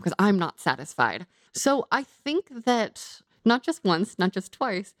doesn't count because I'm not satisfied. So I think that not just once, not just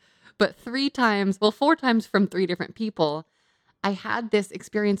twice, but 3 times, well, 4 times from 3 different people, I had this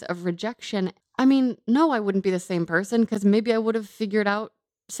experience of rejection. I mean, no, I wouldn't be the same person, because maybe I would have figured out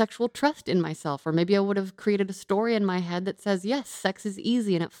sexual trust in myself, or maybe I would have created a story in my head that says, yes, sex is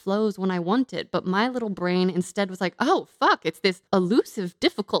easy and it flows when I want it. But my little brain instead was like, oh, fuck, it's this elusive,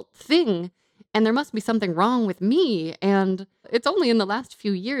 difficult thing, and there must be something wrong with me. And it's only in the last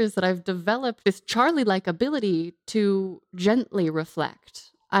few years that I've developed this Charlie-like ability to gently reflect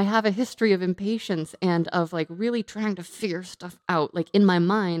I have a history of impatience and of like really trying to figure stuff out, like in my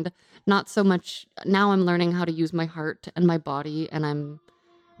mind, not so much. Now I'm learning how to use my heart and my body, and I'm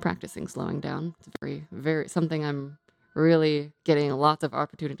practicing slowing down. It's very something I'm really getting lots of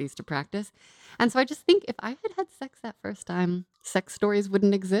opportunities to practice. And so I just think if I had had sex that first time, sex stories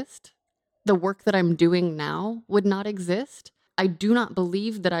wouldn't exist. The work that I'm doing now would not exist. I do not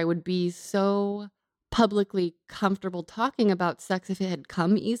believe that I would be so publicly comfortable talking about sex if it had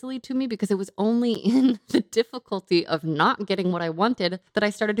come easily to me, because it was only in the difficulty of not getting what I wanted that I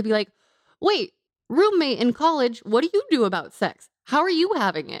started to be like, wait, roommate in college, what do you do about sex? How are you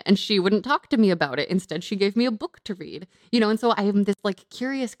having it? And she wouldn't talk to me about it. Instead, she gave me a book to read, and so I am this like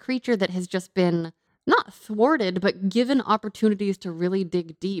curious creature that has just been not thwarted, but given opportunities to really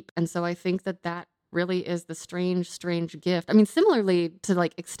dig deep. And so I think that really is the strange gift. I mean, similarly, to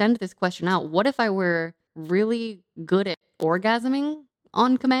like extend this question out, what if I were really good at orgasming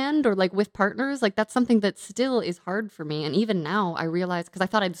on command or like with partners? Like that's something that still is hard for me. And even now I realize, because I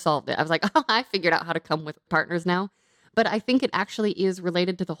thought I'd solved it. I was like, oh, I figured out how to come with partners now. But I think it actually is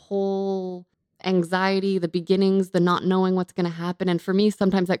related to the whole anxiety, the beginnings, the not knowing what's going to happen. And for me,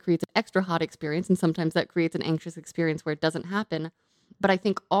 sometimes that creates an extra hot experience, and sometimes that creates an anxious experience where it doesn't happen. But I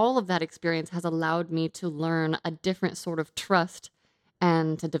think all of that experience has allowed me to learn a different sort of trust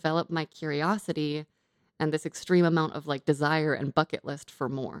and to develop my curiosity and this extreme amount of like desire and bucket list for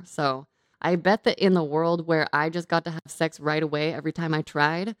more. So I bet that in the world where I just got to have sex right away every time I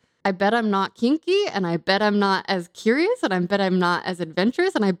tried, I bet I'm not kinky, and I bet I'm not as curious, and I bet I'm not as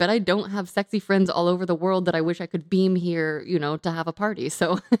adventurous, and I bet I don't have sexy friends all over the world that I wish I could beam here, to have a party.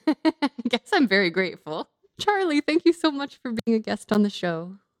 So I guess I'm very grateful. Charlie, thank you so much for being a guest on the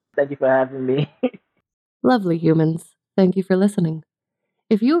show. Thank you for having me. Lovely humans, thank you for listening.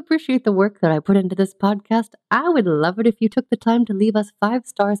 If you appreciate the work that I put into this podcast, I would love it if you took the time to leave us 5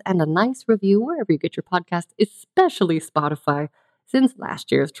 stars and a nice review wherever you get your podcast, especially Spotify, since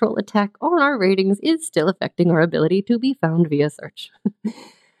last year's troll attack on our ratings is still affecting our ability to be found via search.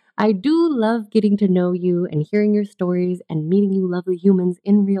 I do love getting to know you and hearing your stories and meeting you lovely humans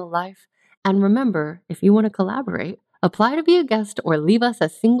in real life. And remember, if you want to collaborate, apply to be a guest or leave us a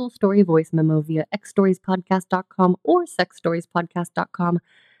single story voice memo via xstoriespodcast.com or sexstoriespodcast.com.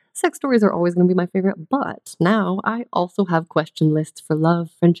 Sex stories are always going to be my favorite, but now I also have question lists for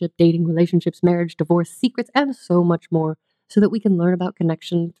love, friendship, dating, relationships, marriage, divorce, secrets, and so much more, so that we can learn about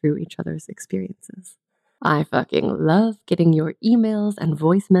connection through each other's experiences. I fucking love getting your emails and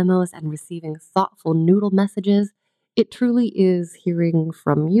voice memos and receiving thoughtful noodle messages. It truly is hearing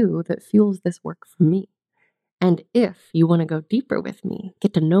from you that fuels this work for me. And if you want to go deeper with me,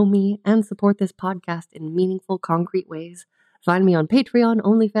 get to know me, and support this podcast in meaningful, concrete ways, find me on Patreon,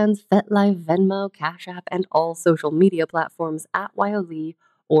 OnlyFans, FetLife, Venmo, Cash App, and all social media platforms at YOLEE,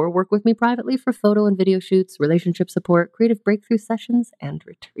 or work with me privately for photo and video shoots, relationship support, creative breakthrough sessions, and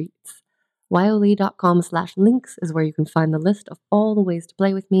retreats. YOLEE.com/links is where you can find the list of all the ways to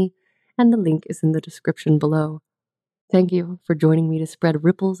play with me, and the link is in the description below. Thank you for joining me to spread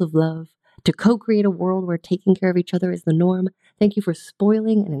ripples of love, to co-create a world where taking care of each other is the norm. Thank you for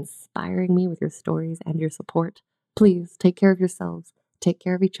spoiling and inspiring me with your stories and your support. Please take care of yourselves, take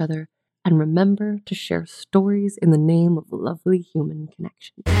care of each other, and remember to share stories in the name of lovely human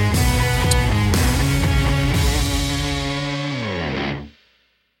connection.